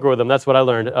play poker with him. That's what I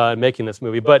learned making this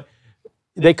movie. But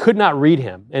they could not read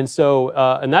him. And so,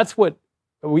 and that's what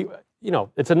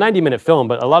it's a 90-minute film,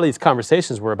 but a lot of these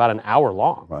conversations were about an hour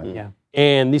long. Right. Yeah.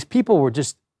 And these people were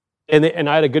just, and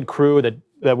I had a good crew that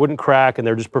wouldn't crack, and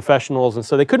they're just professionals, and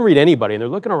so they couldn't read anybody. And they're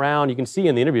looking around. You can see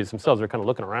in the interviews themselves, they're kind of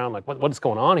looking around like, what is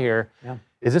going on here? Yeah.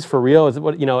 Is this for real? Is it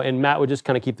what, and Matt would just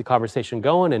kind of keep the conversation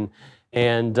going.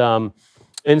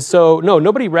 And so, no,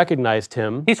 nobody recognized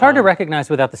him. He's hard to recognize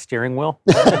without the steering wheel.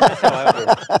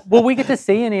 Will we get to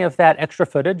see any of that extra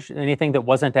footage? Anything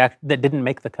that didn't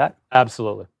make the cut?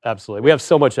 Absolutely. We have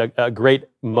so much great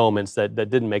moments that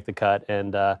didn't make the cut,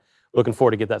 and looking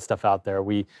forward to get that stuff out there.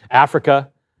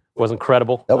 Africa was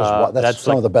incredible. That's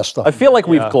some of the best stuff. I feel like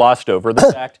we've glossed over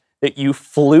the fact that you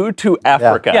flew to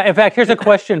Africa. Yeah, in fact, here's a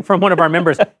question from one of our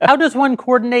members. How does one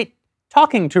coordinate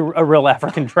talking to a real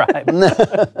African tribe?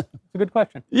 It's a good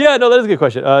question. Yeah, no, that is a good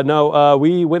question.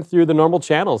 We went through the normal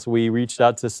channels. We reached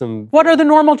out to some... What are the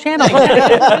normal channels?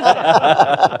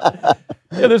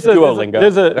 Duolingo.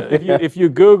 If you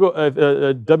Google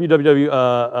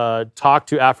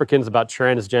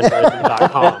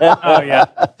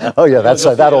www.talktoafricansabouttransgenderism.com. Oh yeah, that's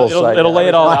that old site. It'll lay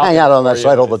it all out. I hang out on that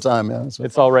site all the time. Yeah,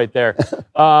 it's all right there.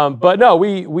 But no,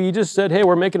 we just said, hey,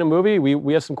 we're making a movie.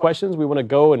 We have some questions. We want to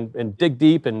go and dig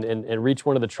deep and reach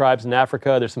one of the tribes in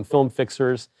Africa. There's some film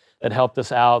fixers that helped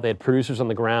us out. They had producers on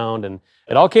the ground, and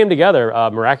it all came together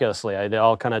miraculously. It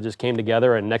all kind of just came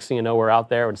together, and next thing you know, we're out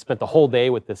there and spent the whole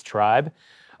day with this tribe.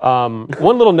 One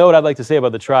little note I'd like to say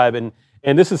about the tribe, and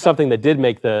this is something that did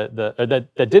make that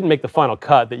didn't make the final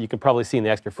cut that you can probably see in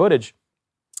the extra footage,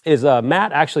 is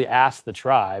Matt actually asked the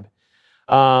tribe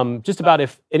just about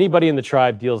if anybody in the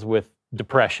tribe deals with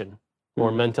depression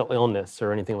or mental illness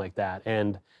or anything like that,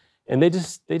 and they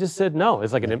just said no.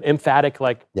 It's like an emphatic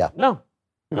no.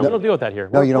 No, we don't deal with that here.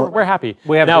 We're happy.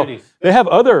 We have duties. They have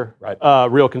other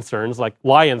real concerns, like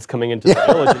lions coming into the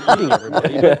village and eating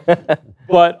everybody.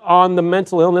 But on the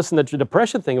mental illness and the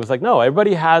depression thing, it was like, no, everybody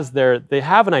they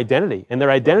have an identity, and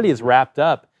their identity is wrapped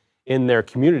up in their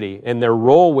community and their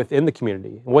role within the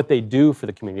community and what they do for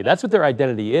the community. That's what their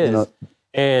identity is.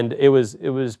 And it was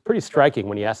pretty striking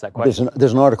when he asked that question.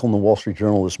 There's an article in the Wall Street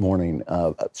Journal this morning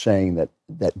saying that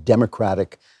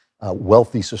democratic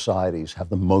wealthy societies have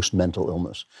the most mental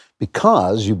illness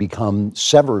because you become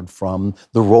severed from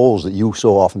the roles that you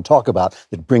so often talk about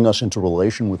that bring us into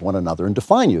relation with one another and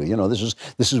define you.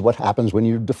 This is what happens when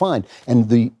you're defined. And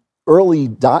the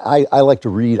early, I like to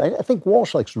read, I think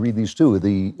Walsh likes to read these too,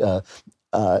 the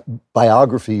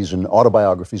biographies and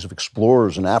autobiographies of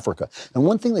explorers in Africa. And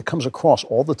one thing that comes across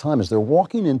all the time is they're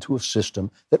walking into a system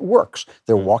that works.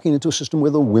 They're walking into a system where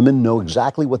the women know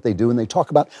exactly what they do, and they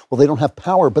talk about, well, they don't have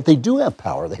power, but they do have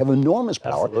power. They have enormous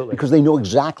power because they know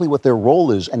exactly what their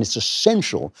role is, and it's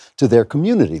essential to their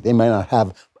community. They may not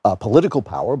have political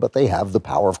power, but they have the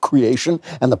power of creation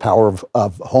and the power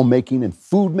of homemaking and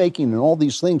food making and all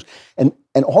these things. And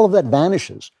all of that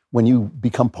vanishes when you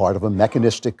become part of a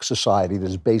mechanistic society that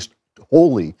is based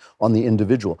wholly on the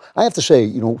individual. I have to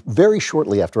say, very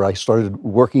shortly after I started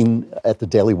working at the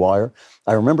Daily Wire,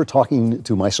 I remember talking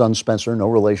to my son Spencer, no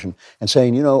relation, and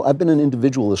saying, I've been an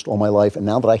individualist all my life, and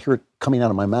now that I hear it coming out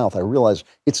of my mouth, I realize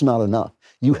it's not enough.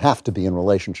 You have to be in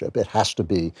relationship. It has to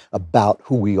be about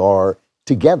who we are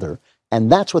together. And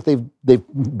that's what they've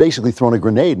basically thrown a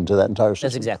grenade into that entire system.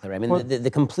 That's exactly right. I mean, the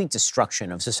complete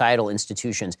destruction of societal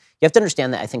institutions. You have to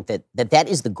understand that I think that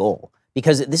is the goal,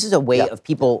 because this is a way of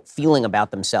people feeling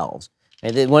about themselves.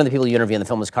 And one of the people you interview in the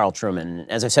film was Carl Truman.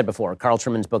 As I've said before, Carl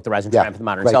Truman's book, The Rise and Triumph of the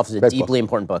Modern Self, is a deeply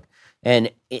important book.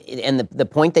 And the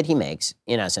point that he makes,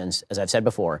 in essence, as I've said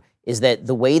before, is that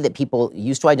the way that people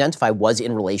used to identify was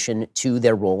in relation to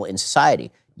their role in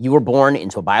society. You were born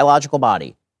into a biological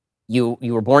body. You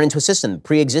were born into a system that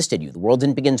pre-existed you. The world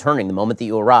didn't begin turning the moment that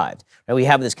you arrived. Right? We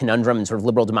have this conundrum in sort of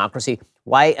liberal democracy.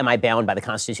 Why am I bound by the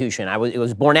Constitution? It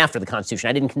was born after the Constitution.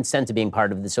 I didn't consent to being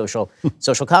part of the social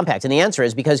compact. And the answer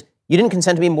is because you didn't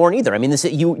consent to being born either. I mean,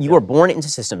 you were born into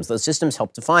systems. Those systems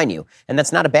help define you. And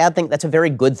that's not a bad thing. That's a very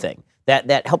good thing.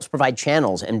 That helps provide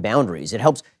channels and boundaries. It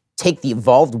helps take the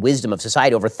evolved wisdom of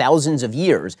society over thousands of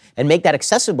years and make that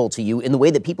accessible to you in the way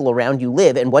that people around you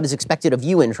live and what is expected of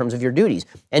you in terms of your duties.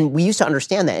 And we used to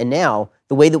understand that. And now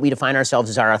the way that we define ourselves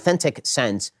is our authentic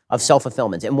sense of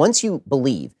self-fulfillment. And once you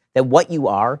believe that what you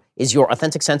are is your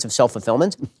authentic sense of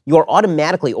self-fulfillment, you are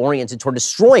automatically oriented toward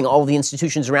destroying all of the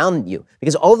institutions around you,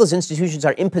 because all of those institutions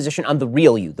are imposition on the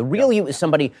real you. The real you is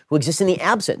somebody who exists in the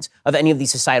absence of any of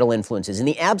these societal influences, in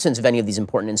the absence of any of these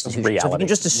important institutions. Reality. So if you can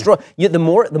just destroy,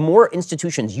 the more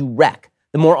institutions you wreck,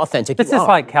 the more authentic you are. This is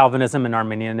like Calvinism and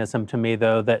Arminianism to me,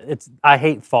 though, that I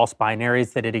hate false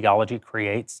binaries that ideology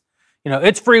creates.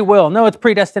 It's free will. No, it's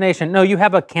predestination. No, you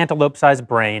have a cantaloupe-sized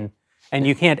brain, and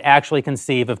you can't actually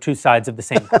conceive of two sides of the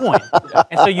same coin.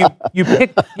 And so you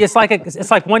pick. It's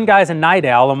like one guy's a night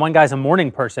owl and one guy's a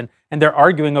morning person, and they're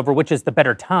arguing over which is the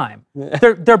better time.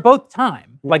 They're both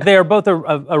time. Like they are both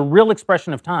a real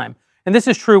expression of time. And this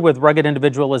is true with rugged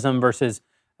individualism versus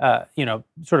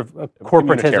sort of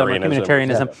corporatism or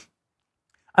communitarianism. Yeah.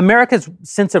 America's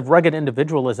sense of rugged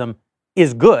individualism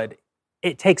is good.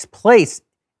 It takes place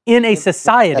in a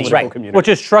society which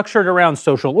is structured around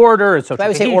social order and social I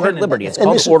would say ordered liberty. It's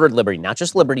called ordered liberty, not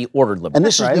just liberty, ordered liberty. And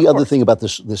this is the other thing about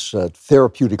this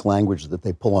therapeutic language that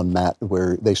they pull on Matt,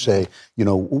 where they say,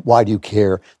 why do you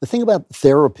care? The thing about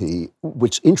therapy,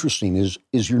 what's interesting is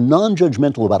you're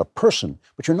non-judgmental about a person,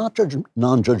 but you're not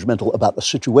non-judgmental about a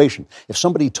situation. If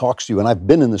somebody talks to you, and I've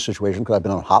been in this situation because I've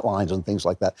been on hotlines and things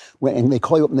like that, and they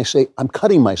call you up and they say, I'm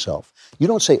cutting myself. You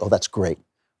don't say, oh, that's great.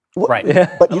 Right.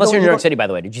 But unless you're in New York City, by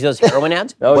the way. Did you see those heroin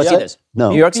ads? What's see this?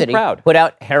 No. New York City put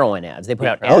out heroin ads. They put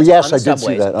out ads on the I did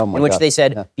see that. Oh my in which God. they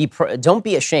said, don't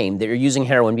be ashamed that you're using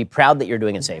heroin. Be proud that you're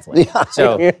doing it safely.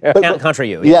 So, contra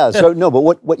you.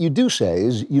 But what you do say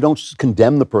is you don't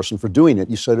condemn the person for doing it.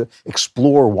 You sort of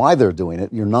explore why they're doing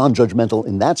it. You're non-judgmental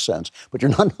in that sense, but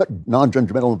you're not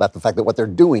non-judgmental about the fact that what they're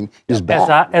doing is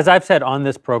bad. As I've said on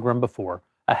this program before,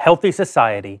 a healthy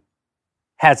society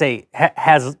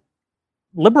has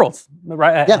liberals,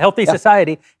 right? A healthy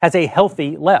society has a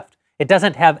healthy left. It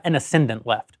doesn't have an ascendant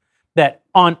left. That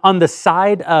on the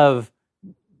side of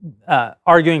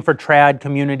arguing for trad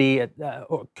community,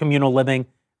 communal living,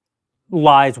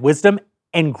 lies wisdom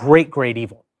and great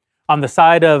evil. On the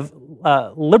side of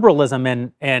liberalism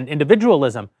and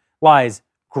individualism lies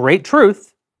great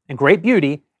truth and great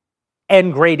beauty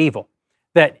and great evil.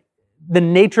 That the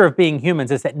nature of being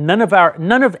humans is that none of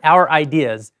our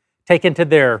ideas taken to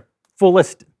their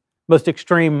fullest, most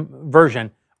extreme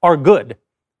version are good,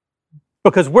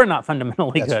 because we're not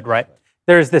fundamentally good, right?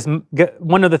 There's this,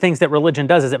 one of the things that religion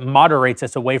does is it moderates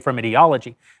us away from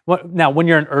ideology. Now, when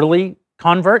you're an early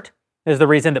convert, is the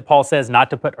reason that Paul says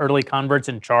not to put early converts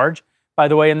in charge, by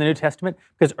the way, in the New Testament,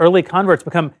 because early converts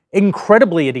become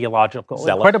incredibly ideological,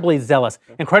 incredibly zealous,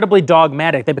 incredibly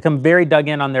dogmatic. They become very dug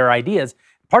in on their ideas.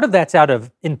 Part of that's out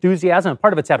of enthusiasm,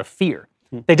 part of it's out of fear.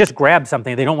 They just grab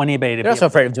something. They don't want anybody to. They're also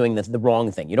afraid of doing the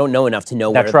wrong thing. You don't know enough to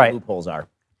know where the loopholes are.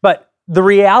 But the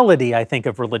reality, I think,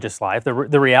 of religious life, the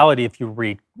reality, if you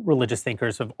read religious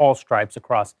thinkers of all stripes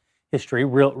across history,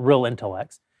 real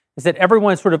intellects, is that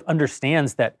everyone sort of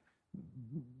understands that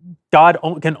God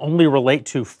can only relate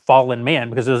to fallen man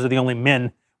because those are the only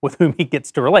men with whom he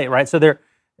gets to relate, right? So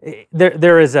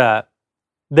there is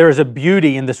a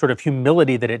beauty in the sort of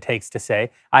humility that it takes to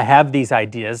say, I have these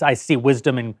ideas, I see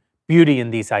wisdom and beauty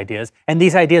in these ideas, and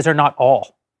these ideas are not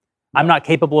all. I'm not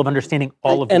capable of understanding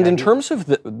all of the And in ideas. terms of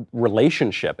the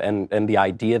relationship and the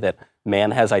idea that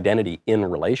man has identity in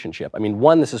relationship, I mean,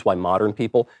 one, this is why modern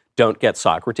people don't get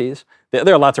Socrates.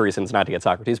 There are lots of reasons not to get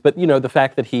Socrates, but the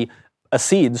fact that he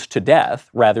accedes to death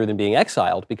rather than being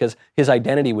exiled because his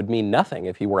identity would mean nothing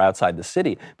if he were outside the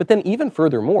city. But then even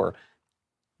furthermore,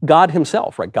 God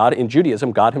himself, right? God in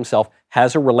Judaism, God himself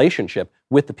has a relationship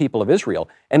with the people of Israel.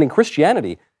 And in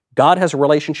Christianity, God has a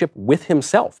relationship with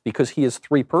himself because he is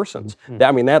three persons.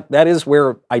 I mean, that is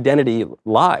where identity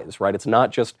lies, right? It's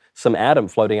not just some atom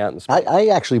floating out in space. I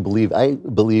actually believe, I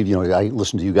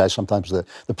listen to you guys sometimes,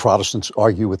 the Protestants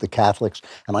argue with the Catholics,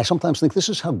 and I sometimes think this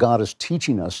is how God is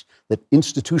teaching us that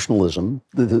institutionalism,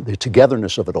 the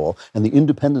togetherness of it all, and the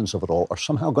independence of it all are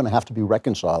somehow going to have to be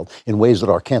reconciled in ways that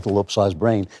our cantaloupe-sized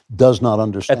brain does not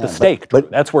understand. At the stake,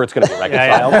 but that's where it's going to be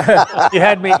reconciled. You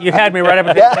had me right up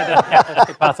at the end of Catholics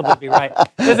could possibly be right.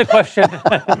 Here's a question,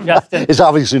 Justin. It's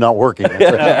obviously not working.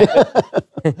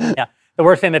 Yeah. The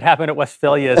worst thing that happened at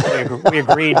Westphalia is we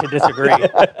agreed to disagree.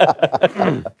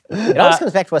 It always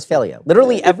comes back to Westphalia.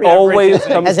 Literally every always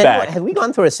comes back. Have we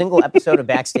gone through a single episode of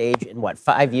Backstage in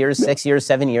 5 years, 6 years,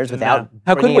 7 years without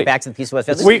bringing it back to the piece of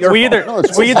Westphalia? We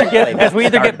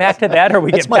either get back to that or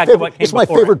we get back to what came It's my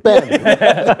before. favorite band.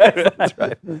 That's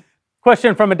right.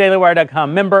 Question from a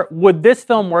DailyWire.com member: would this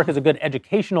film work as a good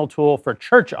educational tool for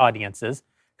church audiences?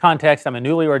 Context: I'm a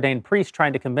newly ordained priest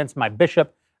trying to convince my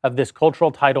bishop of this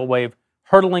cultural tidal wave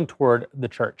hurtling toward the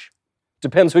church.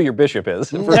 Depends who your bishop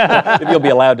is, if you'll be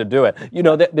allowed to do it.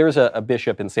 There's a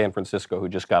bishop in San Francisco who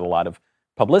just got a lot of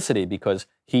publicity because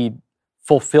he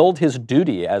fulfilled his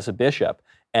duty as a bishop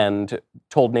and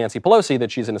told Nancy Pelosi that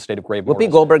she's in a state of grave moral.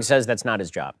 Whoopi Goldberg says that's not his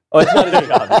job. Oh, it's not his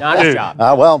job. Not his job.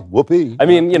 Well, whoopee. I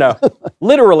mean,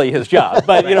 literally his job.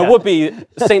 But, Whoopi,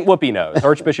 Saint Whoopi knows,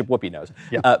 Archbishop Whoopi knows.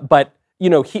 Yeah. But,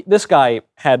 this guy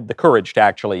had the courage to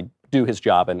actually do his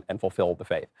job and fulfill the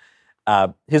faith.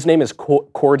 His name is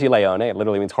Cor di Leone. It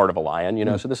literally means heart of a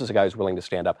lion, So this is a guy who's willing to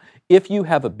stand up. If you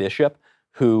have a bishop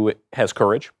who has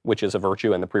courage, which is a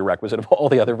virtue and the prerequisite of all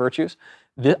the other virtues,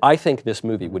 I think this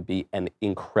movie would be an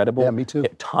incredible, me too.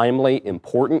 timely,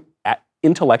 important,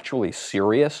 intellectually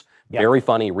serious, very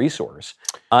funny resource.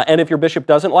 And if your bishop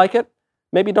doesn't like it,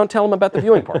 maybe don't tell him about the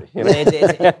viewing party.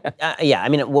 Yeah, I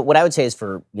mean, what I would say is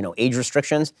for age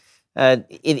restrictions,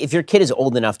 if your kid is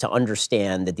old enough to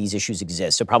understand that these issues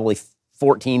exist, so probably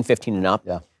 14, 15 and up,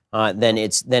 then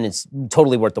it's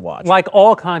totally worth the watch. Like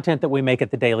all content that we make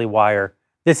at the Daily Wire,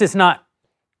 this is not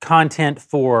content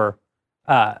for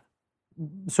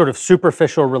sort of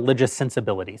superficial religious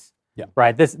sensibilities. Yeah.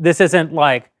 Right. This isn't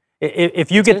like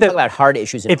if you get talk about hard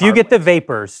issues. If you get the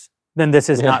vapors, then this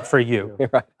is not for you.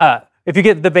 Right. If you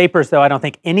get the vapors, though, I don't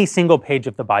think any single page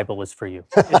of the Bible is for you.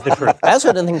 Is the truth. I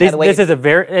also don't think, by the way, this is a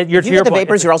very. if you get the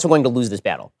vapors, you're also going to lose this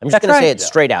battle. I'm just going to say it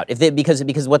straight out.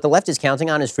 Because what the left is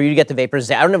counting on is for you to get the vapors.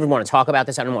 Say, I don't ever want to talk about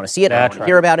this. I don't want to see it. I don't want to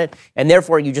hear about it. And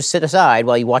therefore, you just sit aside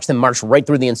while you watch them march right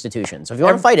through the institution. So if you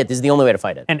want to fight it, this is the only way to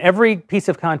fight it. And every piece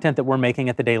of content that we're making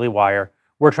at the Daily Wire,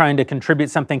 we're trying to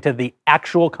contribute something to the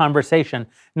actual conversation,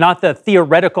 not the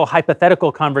theoretical,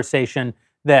 hypothetical conversation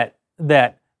that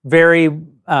very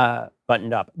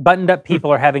Buttoned up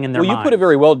people are having in their Well, minds. you put it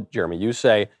very well, Jeremy. You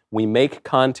say, we make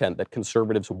content that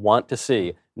conservatives want to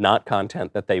see, not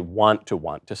content that they want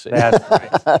to see. That's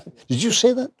right. Did you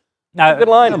say that? Good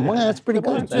line. Well, that's pretty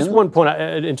good. Just one point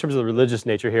in terms of the religious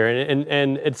nature here,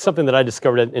 and it's something that I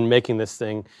discovered in making this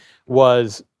thing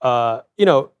was,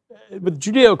 with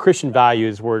Judeo-Christian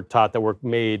values, we're taught that we're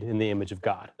made in the image of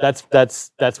God. That's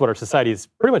what our society is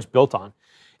pretty much built on,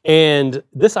 and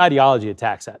this ideology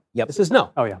attacks that. Yep. It says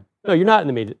no. Oh yeah. No, you're not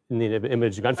in the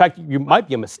image of God. In fact, you might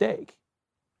be a mistake.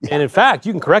 And in fact,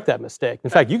 you can correct that mistake.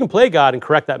 In fact, you can play God and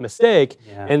correct that mistake.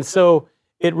 Yeah. And so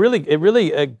it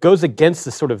really goes against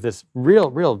this sort of this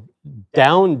real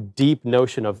down deep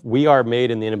notion of we are made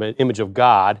in the image of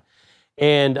God.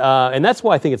 And that's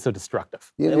why I think it's so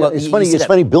destructive. Yeah, Well, it's you funny. said It's that-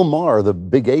 funny. Bill Maher, the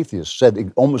big atheist,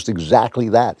 said almost exactly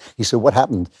that. He said, "What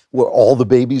happened? Were all the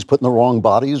babies put in the wrong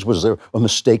bodies? Was there a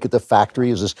mistake at the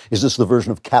factory? Is this the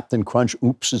version of Captain Crunch?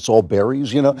 Oops, it's all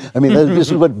berries." I mean,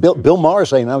 this is what Bill Maher is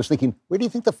saying. And I was thinking, where do you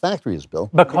think the factory is, Bill?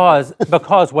 Because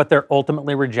what they're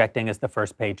ultimately rejecting is the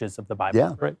first pages of the Bible.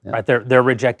 Yeah. Right. They're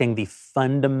rejecting the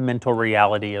fundamental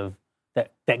reality of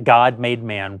that God made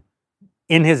man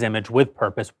in His image with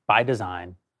purpose by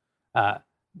design. And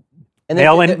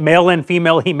Male and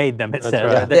female, He made them. It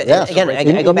says. right. Again, I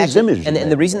In go back his to, image, and man.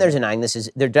 the reason they're denying this is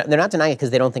they're not denying it because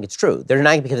they don't think it's true. They're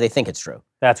denying it because they think it's true.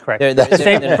 That's correct.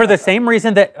 They're- For the same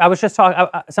reason that I was just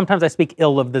talking. Sometimes I speak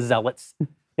ill of the zealots,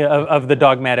 of the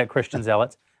dogmatic Christian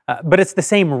zealots, but it's the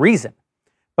same reason,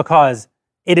 because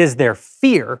it is their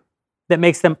fear that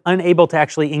makes them unable to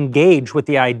actually engage with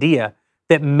the idea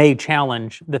that may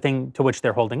challenge the thing to which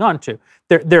they're holding on to.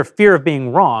 Their fear of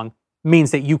being wrong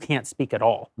means that you can't speak at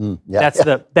all.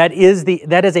 That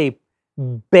is a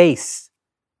base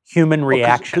human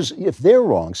reaction. Because if they're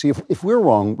wrong, see, if we're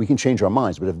wrong, we can change our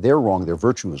minds. But if they're wrong, their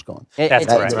virtue is gone.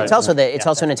 It's also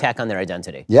an attack on their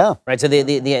identity. Yeah. Right. So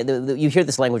you hear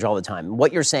this language all the time.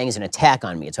 What you're saying is an attack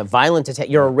on me. It's a violent attack.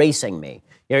 You're erasing me.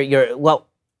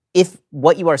 If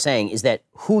what you are saying is that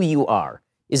who you are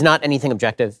is not anything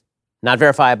objective, not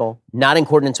verifiable, not in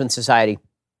coordinates with society,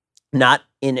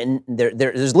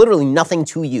 there's literally nothing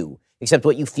to you except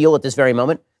what you feel at this very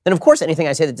moment, then of course anything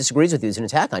I say that disagrees with you is an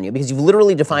attack on you, because you've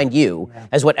literally defined you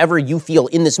as whatever you feel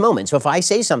in this moment. So if I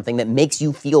say something that makes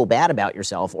you feel bad about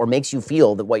yourself or makes you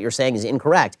feel that what you're saying is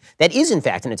incorrect, that is in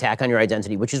fact an attack on your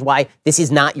identity, which is why this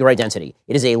is not your identity.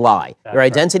 It is a lie. Your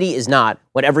identity is not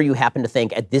whatever you happen to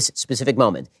think at this specific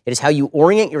moment. It is how you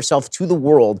orient yourself to the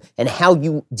world and how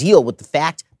you deal with the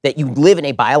fact that you live in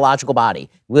a biological body,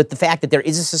 with the fact that there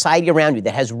is a society around you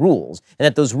that has rules, and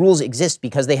that those rules exist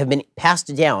because they have been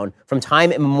passed down from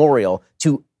time immemorial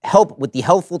to help with the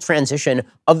healthful transition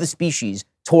of the species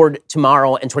toward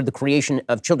tomorrow and toward the creation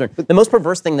of children. The most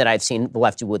perverse thing that I've seen the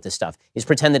left do with this stuff is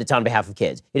pretend that it's on behalf of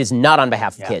kids. It is not on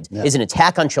behalf of kids. It is an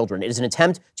attack on children. It is an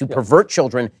attempt to pervert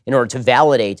children in order to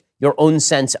validate your own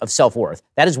sense of self-worth.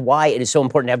 That is why it is so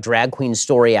important to have Drag Queen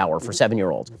Story Hour for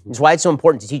 7-year-olds. It's why it's so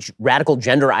important to teach radical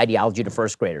gender ideology to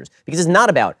first graders. Because it's not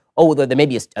about, there may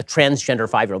be a transgender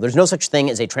 5-year-old. There's no such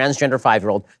thing as a transgender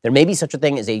 5-year-old. There may be such a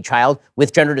thing as a child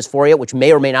with gender dysphoria, which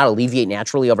may or may not alleviate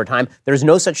naturally over time. There's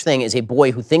no such thing as a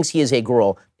boy who thinks he is a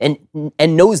girl and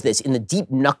knows this in the deep,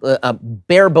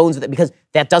 bare bones of it, because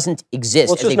that doesn't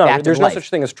exist as a fact of life. There's no such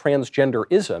thing as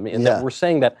transgenderism, in that we're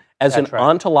saying that as an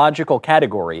ontological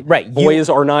category, boys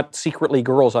are not secretly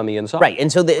girls on the inside. Right,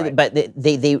 and so,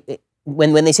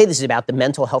 when they say this is about the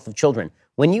mental health of children,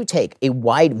 when you take a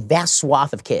vast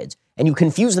swath of kids and you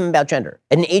confuse them about gender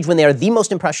at an age when they are the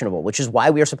most impressionable, which is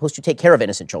why we are supposed to take care of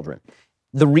innocent children,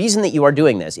 the reason that you are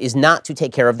doing this is not to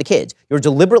take care of the kids. You're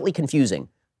deliberately confusing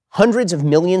hundreds of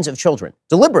millions of children.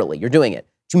 Deliberately, you're doing it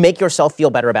to make yourself feel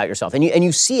better about yourself. And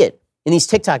you see it in these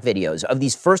TikTok videos of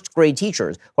these first grade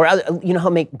teachers, or you know how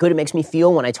good it makes me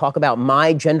feel when I talk about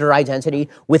my gender identity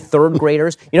with third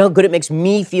graders? You know how good it makes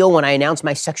me feel when I announce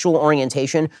my sexual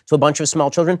orientation to a bunch of small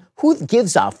children? Who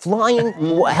gives a flying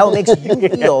how it makes you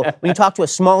feel when you talk to a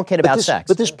small kid about sex?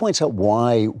 But this points out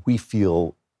why we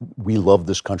feel we love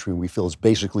this country and we feel it's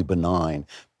basically benign.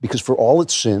 Because for all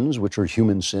its sins, which are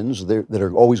human sins that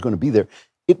are always going to be there,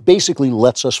 it basically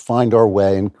lets us find our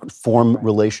way and form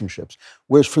relationships.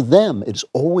 Whereas for them, it's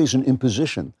always an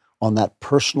imposition on that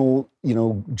personal,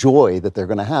 joy that they're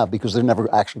going to have, because they're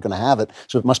never actually going to have it.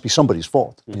 So it must be somebody's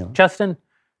fault. Justin,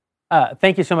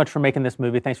 thank you so much for making this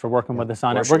movie. Thanks for working with us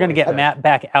on it. We're going to get Matt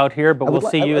back out here, but we'll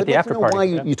see you at the after party. Why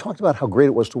you talked about how great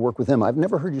it was to work with him. I've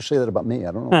never heard you say that about me.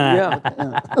 I don't know.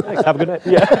 Thanks. Have a good night.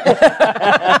 Yeah.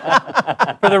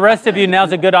 For the rest of you,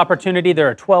 now's a good opportunity. There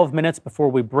are 12 minutes before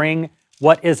we bring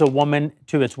What Is a Woman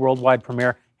to its worldwide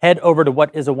premiere. Head over to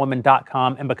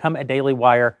whatisawoman.com and become a Daily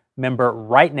Wire member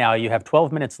right now. You have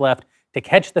 12 minutes left to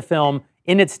catch the film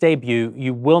in its debut.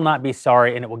 You will not be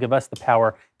sorry, and it will give us the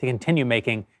power to continue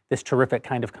making this terrific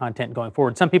kind of content going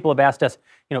forward. Some people have asked us,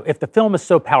 if the film is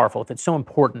so powerful, if it's so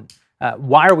important,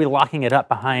 why are we locking it up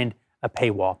behind a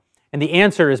paywall? And the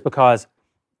answer is because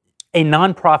a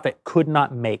nonprofit could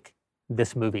not make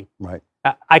this movie. Right.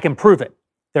 I can prove it.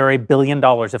 There are $1 billion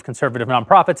of conservative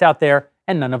nonprofits out there,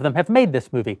 and none of them have made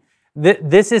this movie.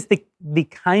 This is the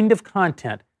kind of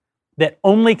content that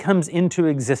only comes into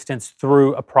existence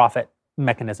through a profit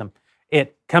mechanism.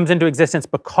 It comes into existence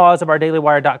because of our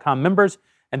dailywire.com members,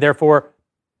 and therefore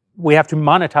we have to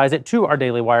monetize it to our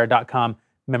dailywire.com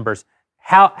members.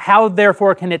 How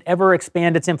therefore can it ever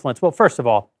expand its influence? Well, first of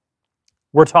all,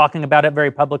 we're talking about it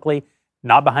very publicly,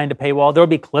 not behind a paywall. There will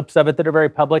be clips of it that are very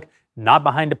public, not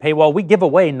behind a paywall. We give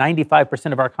away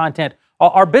 95% of our content.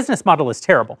 Our business model is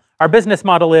terrible. Our business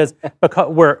model is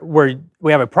because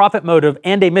we have a profit motive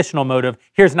and a missional motive.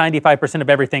 Here's 95% of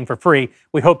everything for free.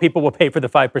 We hope people will pay for the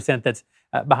 5% that's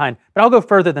behind. But I'll go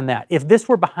further than that. If this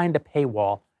were behind a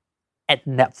paywall at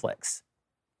Netflix,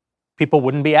 people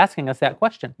wouldn't be asking us that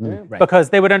question because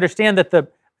they would understand that the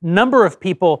number of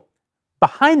people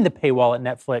behind the paywall at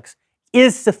Netflix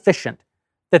is sufficient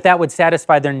that would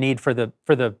satisfy their need for the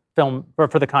film or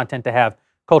for the content to have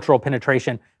cultural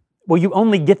penetration. Well, you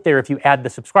only get there if you add the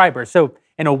subscribers. So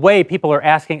in a way, people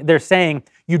are they're saying,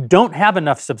 you don't have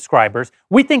enough subscribers.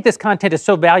 We think this content is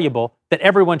so valuable that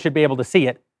everyone should be able to see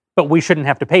it, but we shouldn't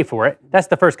have to pay for it. That's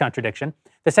the first contradiction.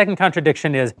 The second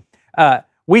contradiction is,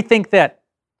 We think that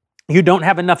you don't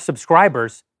have enough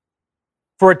subscribers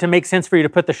for it to make sense for you to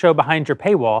put the show behind your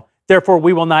paywall. Therefore,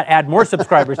 we will not add more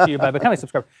subscribers to you by becoming a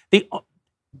subscriber.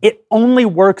 It only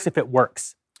works if it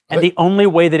works. And the only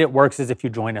way that it works is if you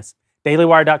join us.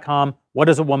 DailyWire.com,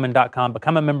 whatisawoman.com.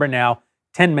 Become a member now.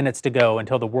 10 minutes to go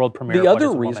until the world premiere. The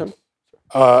other reason...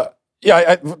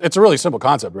 it's a really simple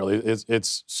concept, really.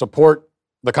 It's support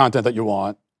the content that you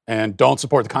want and don't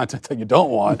support the content that you don't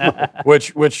want.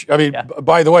 which I mean,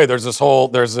 by the way, there's this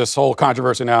whole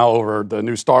controversy now over the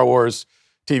new Star Wars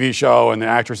TV show, and the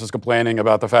actress is complaining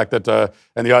about the fact that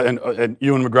and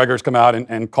Ewan McGregor's come out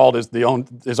and called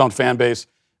his own fan base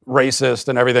racist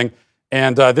and everything.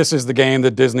 And this is the game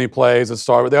that Disney plays at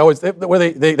Star Wars.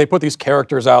 They put these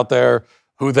characters out there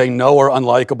who they know are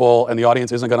unlikable and the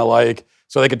audience isn't going to like,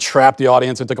 so they could trap the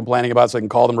audience into complaining about it, so they can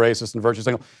call them racist and virtue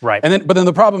signal. Right. But then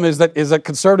the problem is that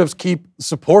conservatives keep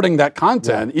supporting that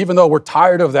content, even though we're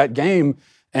tired of that game.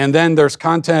 And then there's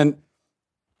content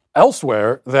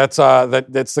elsewhere that's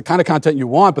the kind of content you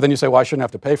want, but then you say, well, I shouldn't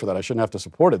have to pay for that. I shouldn't have to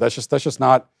support it. That's just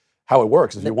not how it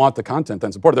works. If you want the content,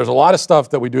 then support it. There's a lot of stuff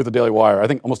that we do at the Daily Wire, I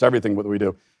think almost everything that we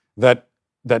do, that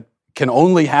can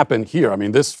only happen here. I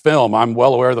mean, this film, I'm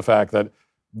well aware of the fact that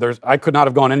I could not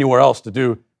have gone anywhere else to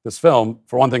do this film,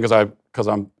 for one thing, because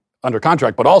I'm under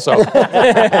contract, but also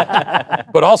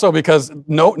because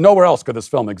nowhere else could this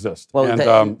film exist. Well,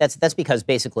 that's because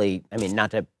basically, I mean,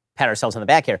 not to pat ourselves on the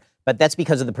back here, but that's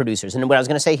because of the producers. And what I was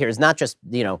going to say here is not just,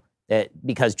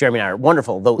 because Jeremy and I are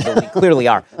wonderful, though we clearly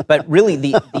are, but really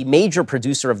the major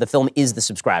producer of the film is the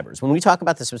subscribers. When we talk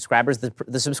about the subscribers,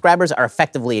 the subscribers are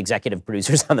effectively executive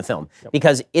producers on the film,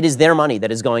 because it is their money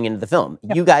that is going into the film.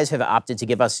 You guys have opted to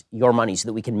give us your money so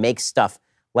that we can make stuff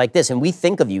like this. And we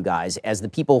think of you guys as the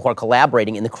people who are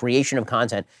collaborating in the creation of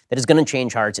content that is going to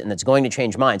change hearts and that's going to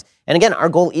change minds. And again, our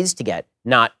goal is to get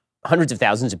not hundreds of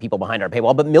thousands of people behind our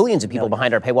paywall, but millions of people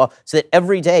behind our paywall, so that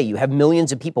every day you have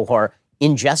millions of people who are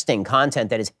ingesting content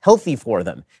that is healthy for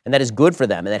them and that is good for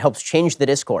them and that helps change the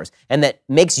discourse and that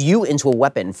makes you into a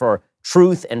weapon for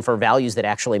truth and for values that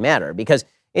actually matter. Because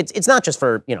it's not just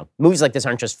for, movies like this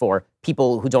aren't just for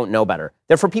people who don't know better.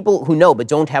 They're for people who know but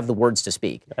don't have the words to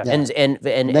speak. Yeah. And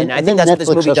I think that's what this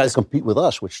movie has does. To compete with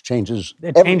us, which changes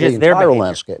the their entire behavior.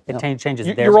 landscape. It changes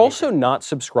their You're also not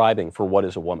subscribing for What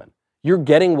is a Woman. You're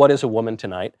getting What is a Woman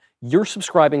tonight. You're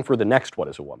subscribing for the next What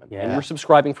is a Woman. And you're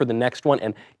subscribing for the next one.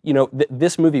 And,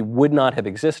 this movie would not have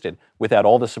existed without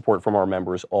all the support from our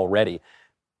members already.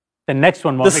 The next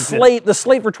one won't exist. The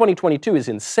slate for 2022 is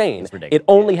insane. It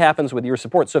only happens with your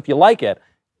support. So if you like it,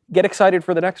 get excited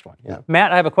for the next one. Yeah.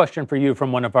 Matt, I have a question for you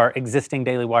from one of our existing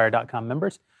DailyWire.com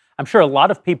members. I'm sure a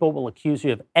lot of people will accuse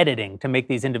you of editing to make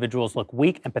these individuals look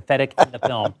weak and pathetic in the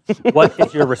film. What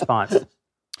is your response?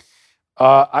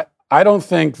 I don't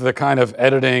think the kind of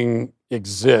editing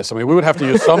exists. I mean, we would have to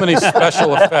use so many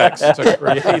special effects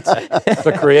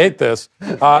to create this.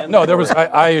 No, there was.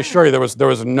 I assure you, there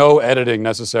was no editing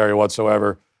necessary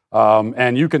whatsoever.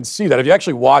 And you can see that if you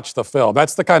actually watch the film.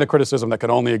 That's the kind of criticism that can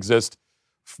only exist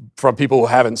from people who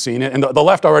haven't seen it. And the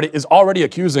left is already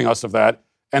accusing us of that.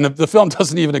 And the film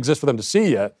doesn't even exist for them to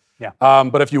see yet. Yeah.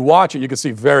 But if you watch it, you can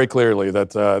see very clearly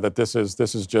that this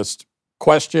is just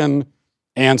question,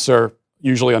 answer.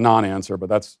 Usually a non-answer, but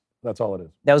that's all it is.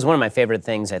 That was one of my favorite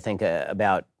things, I think,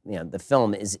 about the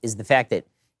film is the fact that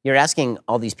you're asking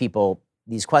all these people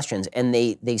these questions, and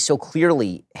they so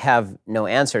clearly have no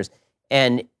answers.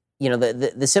 And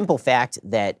the simple fact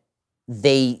that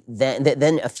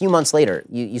then a few months later,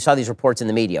 you saw these reports in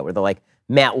the media where they're like,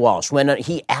 Matt Walsh, when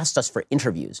he asked us for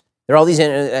interviews. There are all these,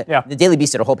 the Daily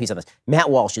Beast did a whole piece on this. Matt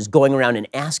Walsh is going around and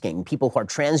asking people who are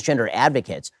transgender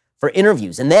advocates for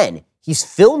interviews, and then he's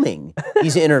filming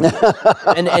these interviews.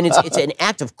 and it's an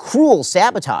act of cruel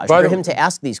sabotage for him to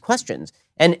ask these questions.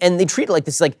 And they treat it like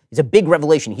this, like it's a big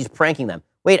revelation. He's pranking them.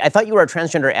 Wait, I thought you were a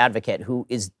transgender advocate who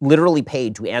is literally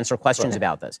paid to answer questions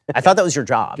about this. I thought that was your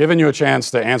job. Giving you a chance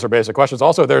to answer basic questions.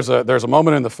 Also, there's a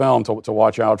moment in the film to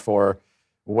watch out for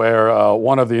where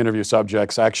one of the interview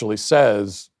subjects actually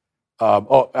says,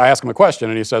 I ask him a question,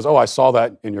 and he says, I saw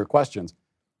that in your questions.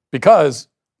 Because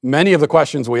many of the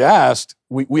questions we asked,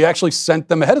 we actually sent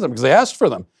them ahead of them because they asked for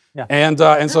them. Yeah. And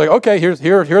so like, okay,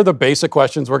 here are the basic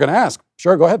questions we're going to ask.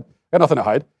 Sure, go ahead. Got nothing to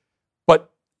hide. But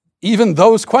even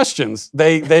those questions,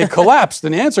 they collapsed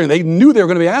in answering. They knew they were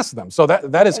going to be asked them. So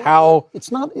that is how...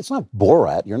 It's not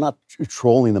Borat. You're not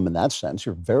trolling them in that sense.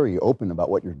 You're very open about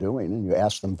what you're doing, and you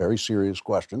ask them very serious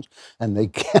questions, and they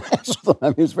can't answer them. I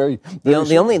mean, it's very the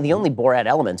only Borat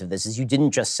element of this is you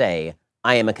didn't just say,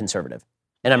 I am a conservative.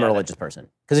 And I'm a religious person.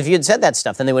 Because if you had said that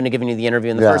stuff, then they wouldn't have given you the interview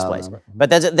in the first place. But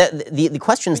the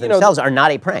questions themselves are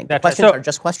not a prank. The questions are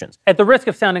just questions. At the risk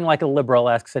of sounding like a liberal,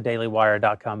 asks a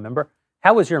DailyWire.com member,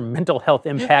 how was your mental health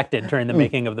impacted during the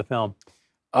making of the film?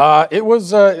 It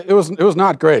was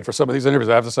not great for some of these interviews,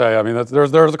 I have to say. I mean, there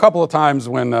was a couple of times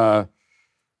when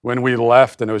we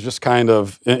left, and it was just kind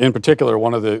of, in particular,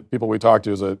 one of the people we talked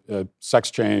to is a sex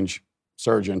change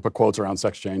surgeon, put quotes around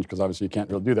sex change, because obviously you can't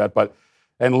really do that.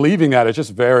 And leaving that, it's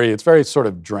very sort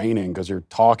of draining, because you're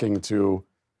talking to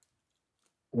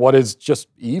what is just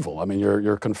evil. I mean,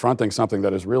 you're confronting something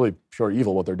that is really pure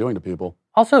evil, what they're doing to people.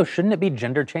 Also, shouldn't it be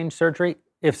gender change surgery?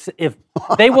 If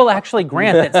they will actually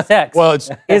grant that sex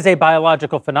is a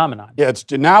biological phenomenon. Yeah,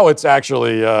 now it's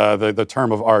actually the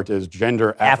term of art is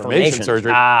gender affirmation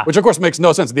surgery, which of course makes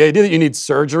no sense. The idea that you need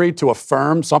surgery to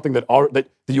affirm something that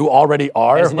you already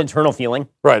are. As an internal feeling.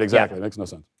 Right, exactly. It makes no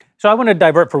sense. So I want to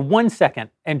divert for 1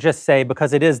 second and just say,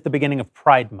 because it is the beginning of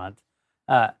Pride Month,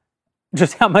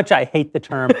 just how much I hate the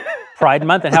term Pride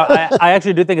Month, and how I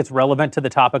actually do think it's relevant to the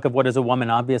topic of what is a woman,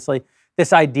 obviously.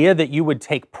 This idea that you would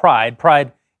take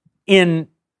pride in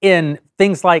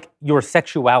things like your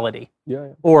sexuality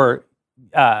or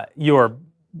your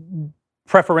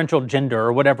preferential gender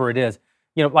or whatever it is.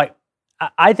 You know, like,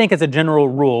 I think as a general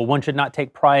rule, one should not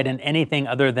take pride in anything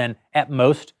other than, at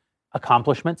most,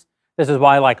 accomplishments. This is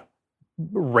why, like,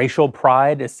 racial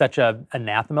pride is such a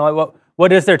anathema. Like,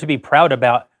 what is there to be proud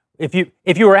about? If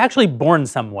you were actually born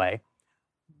some way,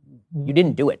 you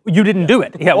didn't do it. You didn't do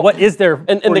it. Yeah. What is there?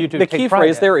 And the key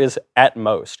phrase there is "at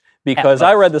most," because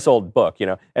I read this old book,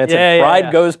 and it said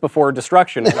pride goes before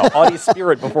destruction, and a haughty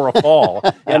spirit before a fall.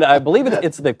 And I believe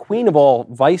it's the queen of all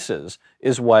vices,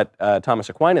 is what Thomas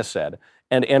Aquinas said.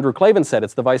 And Andrew Klavan said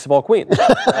it's the vice of all queens.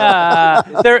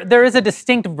 There is a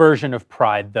distinct version of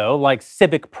pride, though, like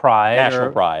civic pride.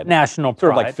 National pride. National pride.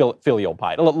 Sort of like filial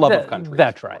pride, love of country.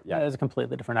 That's right. Yeah. That's a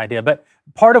completely different idea. But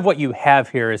part of what you have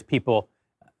here is people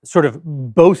sort of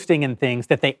boasting in things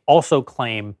that they also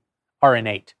claim are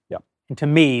innate. Yeah. And to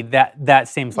me, that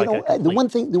seems like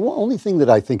the only thing that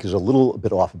I think is a little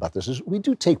bit off about this is we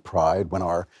do take pride when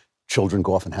our children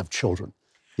go off and have children.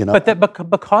 But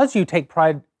because you take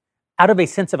pride out of a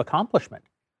sense of accomplishment.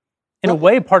 In a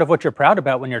way, part of what you're proud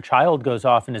about when your child goes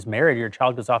off and is married, or your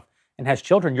child goes off and has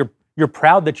children, you're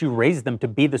proud that you raised them to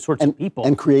be the sorts of people.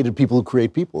 And created people who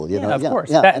create people, you know? Of course.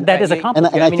 That is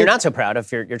accomplishment. And I mean, you're not so proud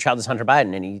if your child is Hunter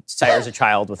Biden and he sires a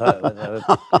child with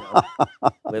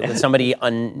somebody,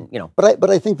 But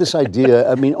I think this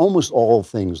idea, I mean, almost all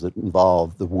things that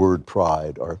involve the word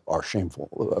pride are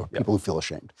shameful. People who feel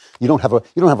ashamed. You don't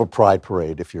have a pride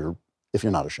parade if you're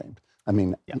not ashamed. I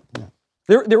mean,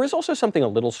 There is also something a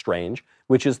little strange,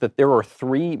 which is that there are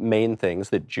three main things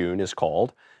that June is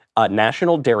called.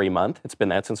 National Dairy Month. It's been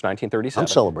that since 1937. I'm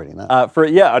celebrating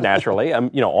that. Naturally.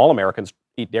 All Americans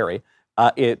eat dairy.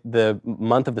 The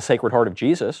month of the Sacred Heart of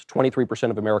Jesus.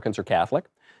 23% of Americans are Catholic.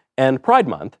 And Pride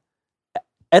Month.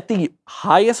 At the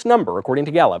highest number, according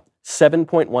to Gallup,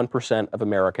 7.1% of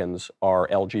Americans are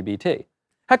LGBT.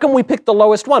 How come we picked the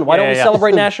lowest one? Why don't we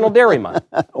celebrate National Dairy Month?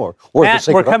 Matt,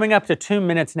 we're coming up to 2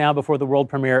 minutes now before the world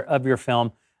premiere of your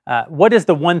film. What is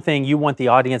the one thing you want the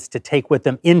audience to take with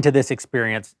them into this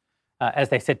experience as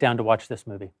they sit down to watch this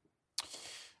movie?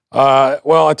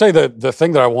 Well, I'll tell you the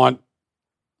thing that I want.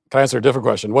 Can I answer a different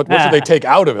question? What should they take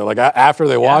out of it, like after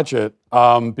they watch it?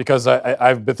 Because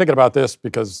I've been thinking about this,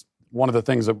 because one of the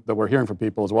things that we're hearing from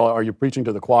people is, well, are you preaching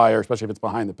to the choir, especially if it's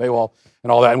behind the paywall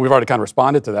and all that? And we've already kind of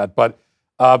responded to that. But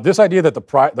this idea that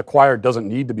the choir doesn't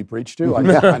need to be preached to,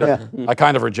 I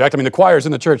kind of reject. I mean, the choir's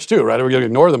in the church too, right? We're going to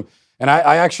ignore them. And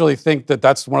I actually think that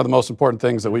that's one of the most important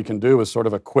things that we can do, is sort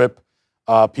of equip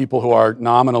people who are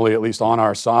nominally, at least on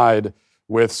our side,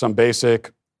 with some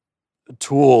basic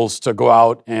tools to go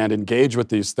out and engage with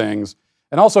these things.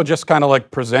 And also just kind of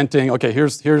like presenting, okay,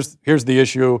 here's the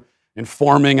issue,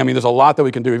 informing. I mean, there's a lot that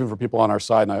we can do even for people on our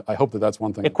side, and I hope that that's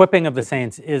one thing. Equipping of the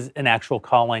saints is an actual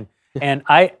calling. And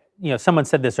someone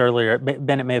said this earlier,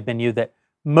 Ben, it may have been you, that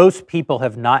most people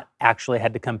have not actually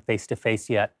had to come face to face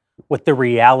yet with the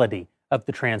reality of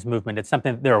the trans movement. It's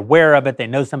something they're aware of it. They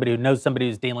know somebody who knows somebody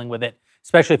who's dealing with it,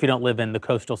 especially if you don't live in the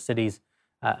coastal cities.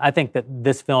 I think that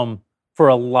this film, for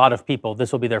a lot of people,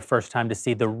 this will be their first time to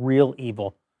see the real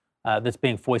evil that's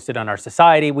being foisted on our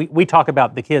society. We talk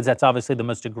about the kids. That's obviously the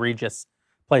most egregious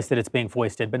place that it's being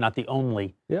foisted, but not the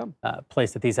only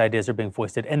place that these ideas are being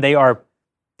foisted. And they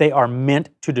are meant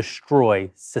to destroy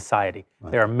society.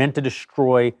 Right. They are meant to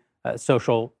destroy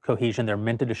social cohesion. They're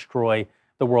meant to destroy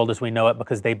the world as we know it,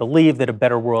 because they believe that a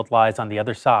better world lies on the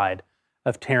other side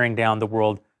of tearing down the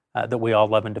world that we all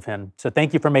love and defend. So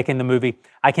thank you for making the movie.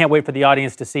 I can't wait for the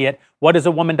audience to see it.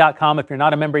 Whatisawoman.com. If you're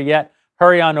not a member yet,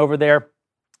 hurry on over there.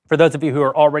 For those of you who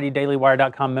are already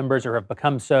dailywire.com members or have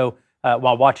become so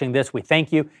while watching this, we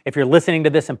thank you. If you're listening to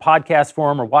this in podcast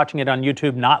form or watching it on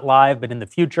YouTube, not live, but in the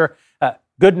future,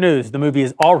 good news, the movie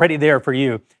is already there for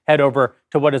you. Head over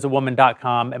to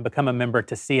whatisawoman.com and become a member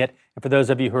to see it. And for those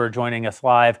of you who are joining us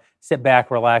live, sit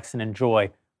back, relax, and enjoy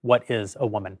What is a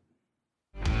Woman?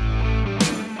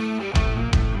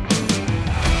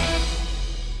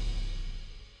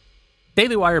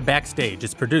 Daily Wire Backstage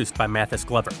is produced by Mathis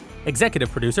Glover.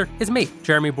 Executive producer is me,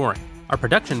 Jeremy Boring. Our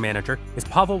production manager is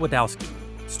Pavel Wadowski.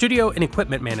 Studio and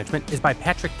equipment management is by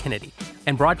Patrick Kennedy.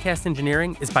 And broadcast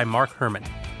engineering is by Mark Herman.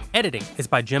 Editing is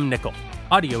by Jim Nickel.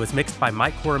 Audio is mixed by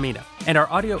Mike Coromina. And our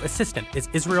audio assistant is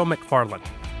Israel McFarland.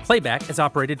 Playback is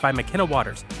operated by McKenna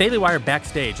Waters. Daily Wire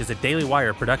Backstage is a Daily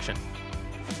Wire production.